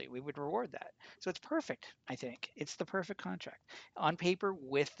 absolutely, we would reward that. So it's perfect. I think it's the perfect contract on paper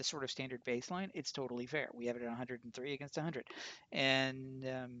with the sort of standard baseline. It's totally fair. We have it at 103 against 100, and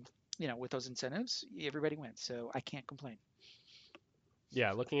with those incentives, everybody wins. So I can't complain.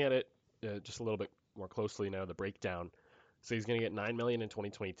 Yeah, looking at it just a little bit more closely now, the breakdown. So he's going to get 9 million in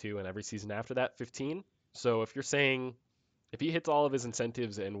 2022, and every season after that, 15. So if you're saying if he hits all of his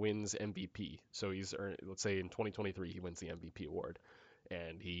incentives and wins MVP, so let's say in 2023 he wins the MVP award,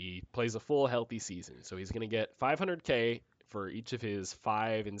 and he plays a full healthy season, so he's going to get 500K for each of his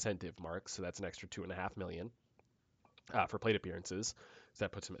 5 incentive marks, so that's an extra 2.5 million for plate appearances. So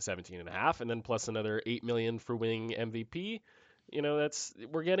that puts him at 17 and a half, and then plus another 8 million for winning MVP. That's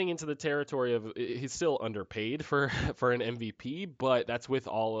we're getting into the territory of he's still underpaid for for an MVP, but that's with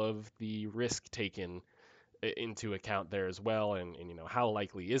all of the risk taken into account there as well. And how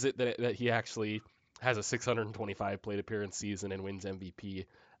likely is it that he actually has a 625 plate appearance season and wins MVP?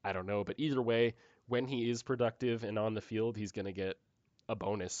 I don't know, but either way, when he is productive and on the field, he's going to get a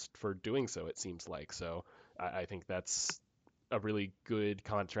bonus for doing so. It seems like so. I think that's a really good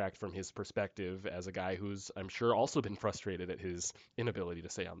contract from his perspective as a guy who's, I'm sure, also been frustrated at his inability to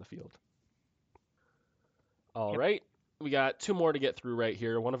stay on the field. All Yep. right. We got two more to get through right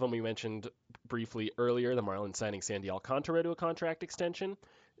here. One of them we mentioned briefly earlier, the Marlins signing Sandy Alcantara to a contract extension.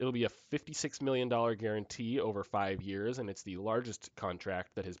 It'll be a $56 million guarantee over 5 years, and it's the largest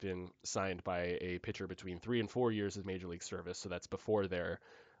contract that has been signed by a pitcher between 3 and 4 years of Major League service. So that's before their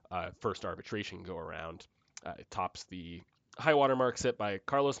first arbitration go around. It tops the high water mark set by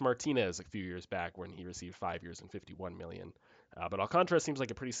Carlos Martinez a few years back when he received 5 years and 51 million. But Alcantara seems like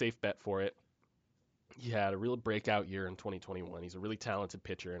a pretty safe bet for it. He had a real breakout year in 2021. He's a really talented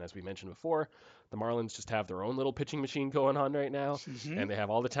pitcher, and as we mentioned before, the Marlins just have their own little pitching machine going on right now, Hmm. and they have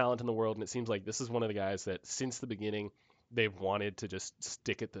all the talent in the world. And it seems like this is one of the guys that, since the beginning, they've wanted to just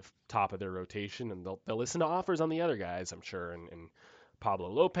stick at the top of their rotation, and they'll listen to offers on the other guys, I'm sure. And Pablo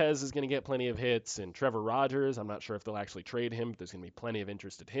Lopez is going to get plenty of hits, and Trevor Rogers, I'm not sure if they'll actually trade him, but there's going to be plenty of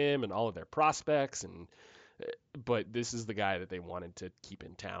interest in him and all of their prospects. But this is the guy that they wanted to keep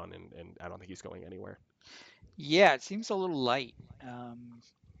in town, and I don't think he's going anywhere. Yeah, it seems a little light.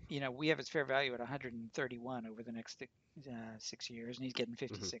 We have its fair value at 131 over the next 6 years, and he's getting Hmm.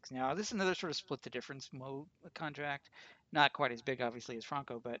 56. Now, this is another sort of split the difference mode contract, not quite as big, obviously, as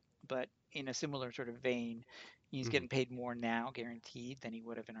Franco, but in a similar sort of vein. He's Hmm. getting paid more now, guaranteed, than he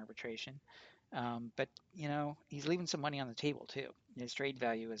would have in arbitration. But he's leaving some money on the table too. His trade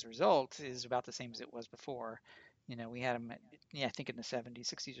value as a result is about the same as it was before. We had him at, yeah, I think in the 70s,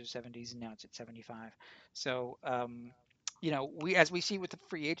 60s or 70s, and now it's at 75. So, as we see with the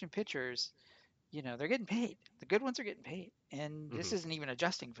free agent pitchers, they're getting paid. The good ones are getting paid, and this Hmm. isn't even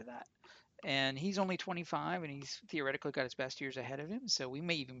adjusting for that. And he's only 25, and he's theoretically got his best years ahead of him. So we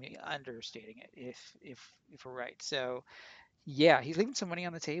may even be understating it if we're right. So yeah, he's leaving some money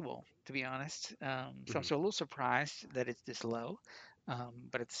on the table, to be honest. So I'm Hmm. so a little surprised that it's this low.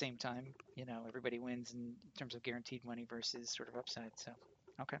 But at the same time, everybody wins in terms of guaranteed money versus sort of upside. So,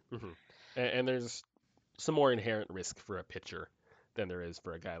 okay. Hmm. And there's some more inherent risk for a pitcher than there is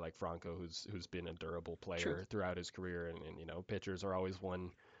for a guy like Franco, who's been a durable True. player throughout his career, and pitchers are always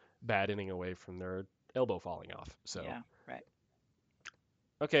one bad inning away from their elbow falling off. So Yeah, right.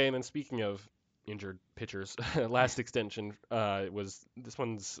 okay, and then speaking of injured pitchers, last extension was this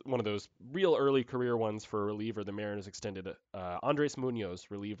one's one of those real early career ones for a reliever. The Mariners extended Andres Munoz,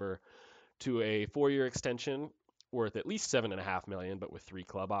 reliever, to a 4-year extension worth at least $7.5 million, but with 3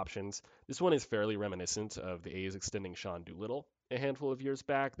 club options. This one is fairly reminiscent of the A's extending Sean Doolittle a handful of years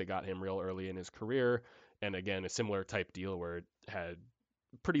back. They got him real early in his career, and again, a similar type deal where it had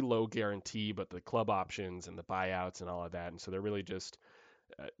pretty low guarantee, but the club options and the buyouts and all of that. And so they're really just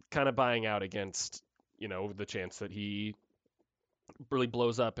kind of buying out against, the chance that he really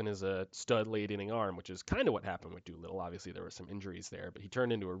blows up and is a stud late inning arm, which is kind of what happened with Doolittle. Obviously, there were some injuries there, but he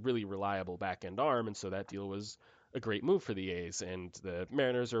turned into a really reliable back end arm, and so that deal was a great move for the A's. And the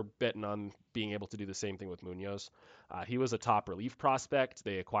Mariners are betting on being able to do the same thing with Munoz. He was a top relief prospect.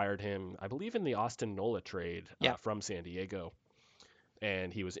 They acquired him, I believe, in the Austin Nola trade from San Diego.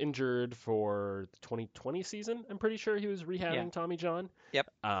 And he was injured for the 2020 season. I'm pretty sure he was rehabbing Tommy John. Yep.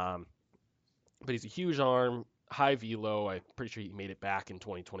 But he's a huge arm, high velo. I'm pretty sure he made it back in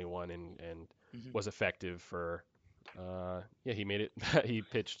 2021 and was effective for. He made it. He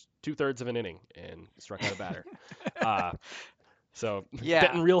pitched 2/3 of an inning and struck out a batter. So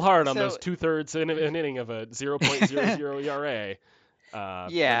betting real hard on those 2/3 in an inning of a 0.00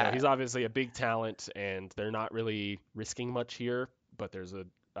 ERA. He's obviously a big talent, and they're not really risking much here. But there's a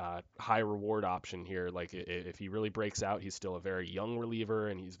high reward option here. Like if he really breaks out, he's still a very young reliever,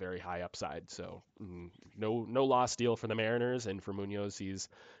 and he's very high upside. So no loss deal for the Mariners, and for Munoz, he's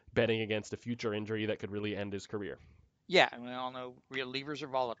betting against a future injury that could really end his career. Yeah, and we all know relievers are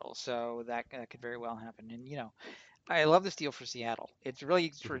volatile, so that could very well happen. And I love this deal for Seattle. It's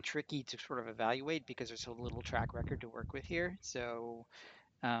really sort of tricky to sort of evaluate because there's so little track record to work with here. So,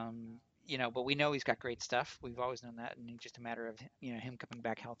 but we know he's got great stuff. We've always known that, and it's just a matter of him coming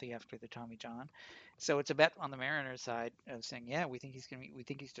back healthy after the Tommy John. So it's a bet on the Mariners side of saying, yeah, we think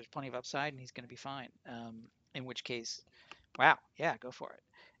there's plenty of upside and he's going to be fine. In which case, wow, yeah, go for it.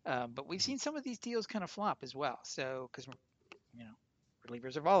 But we've seen some of these deals kind of flop as well. So because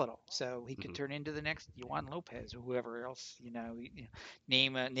relievers are volatile, so he could turn into the next Yoan Lopez or whoever else.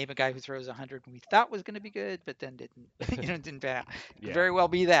 Name a guy who throws 100 we thought was going to be good, but then didn't pan out. Could very well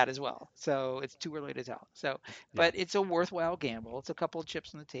be that as well. So it's too early to tell. So, but it's a worthwhile gamble. It's a couple of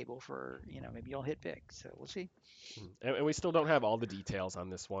chips on the table for maybe you'll hit big. So we'll see. And we still don't have all the details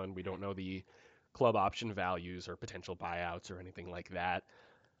on this one. We don't know the club option values or potential buyouts or anything like that.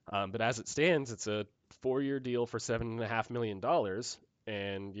 But as it stands, it's a 4-year deal for $7.5 million.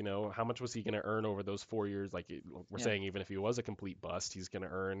 And, how much was he going to earn over those 4 years? Like we're saying, even if he was a complete bust, he's going to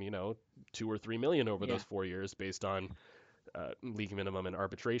earn, $2 or $3 million over those 4 years based on league minimum and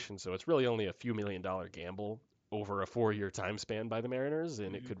arbitration. So it's really only a few $1 million gamble over a 4-year time span by the Mariners,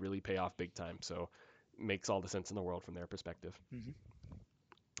 and it could really pay off big time. So it makes all the sense in the world from their perspective.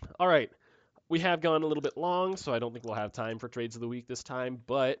 All right. We have gone a little bit long, so I don't think we'll have time for trades of the week this time,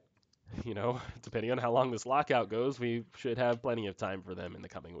 but depending on how long this lockout goes, we should have plenty of time for them in the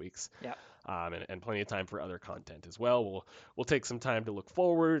coming weeks. Yeah. And plenty of time for other content as well. We'll take some time to look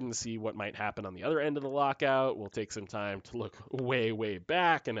forward and see what might happen on the other end of the lockout. We'll take some time to look way, way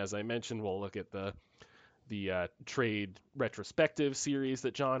back, and as I mentioned, we'll look at the trade retrospective series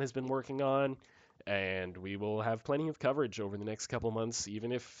that John has been working on. And we will have plenty of coverage over the next couple months,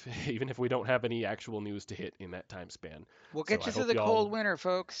 even if we don't have any actual news to hit in that time span. We'll get you through the cold winter,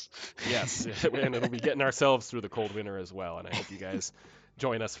 folks. Yes, and it'll be getting ourselves through the cold winter as well. And I hope you guys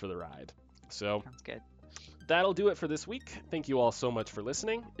join us for the ride. So sounds good. That'll do it for this week. Thank you all so much for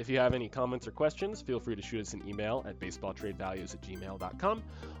listening. If you have any comments or questions, feel free to shoot us an email at baseballtradevalues@gmail.com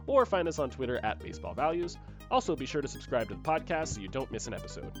or find us on Twitter @baseballvalues. Also, be sure to subscribe to the podcast so you don't miss an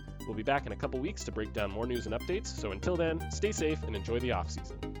episode. We'll be back in a couple weeks to break down more news and updates. So until then, stay safe and enjoy the off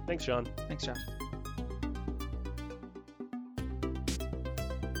season. Thanks, Sean. Thanks, Josh.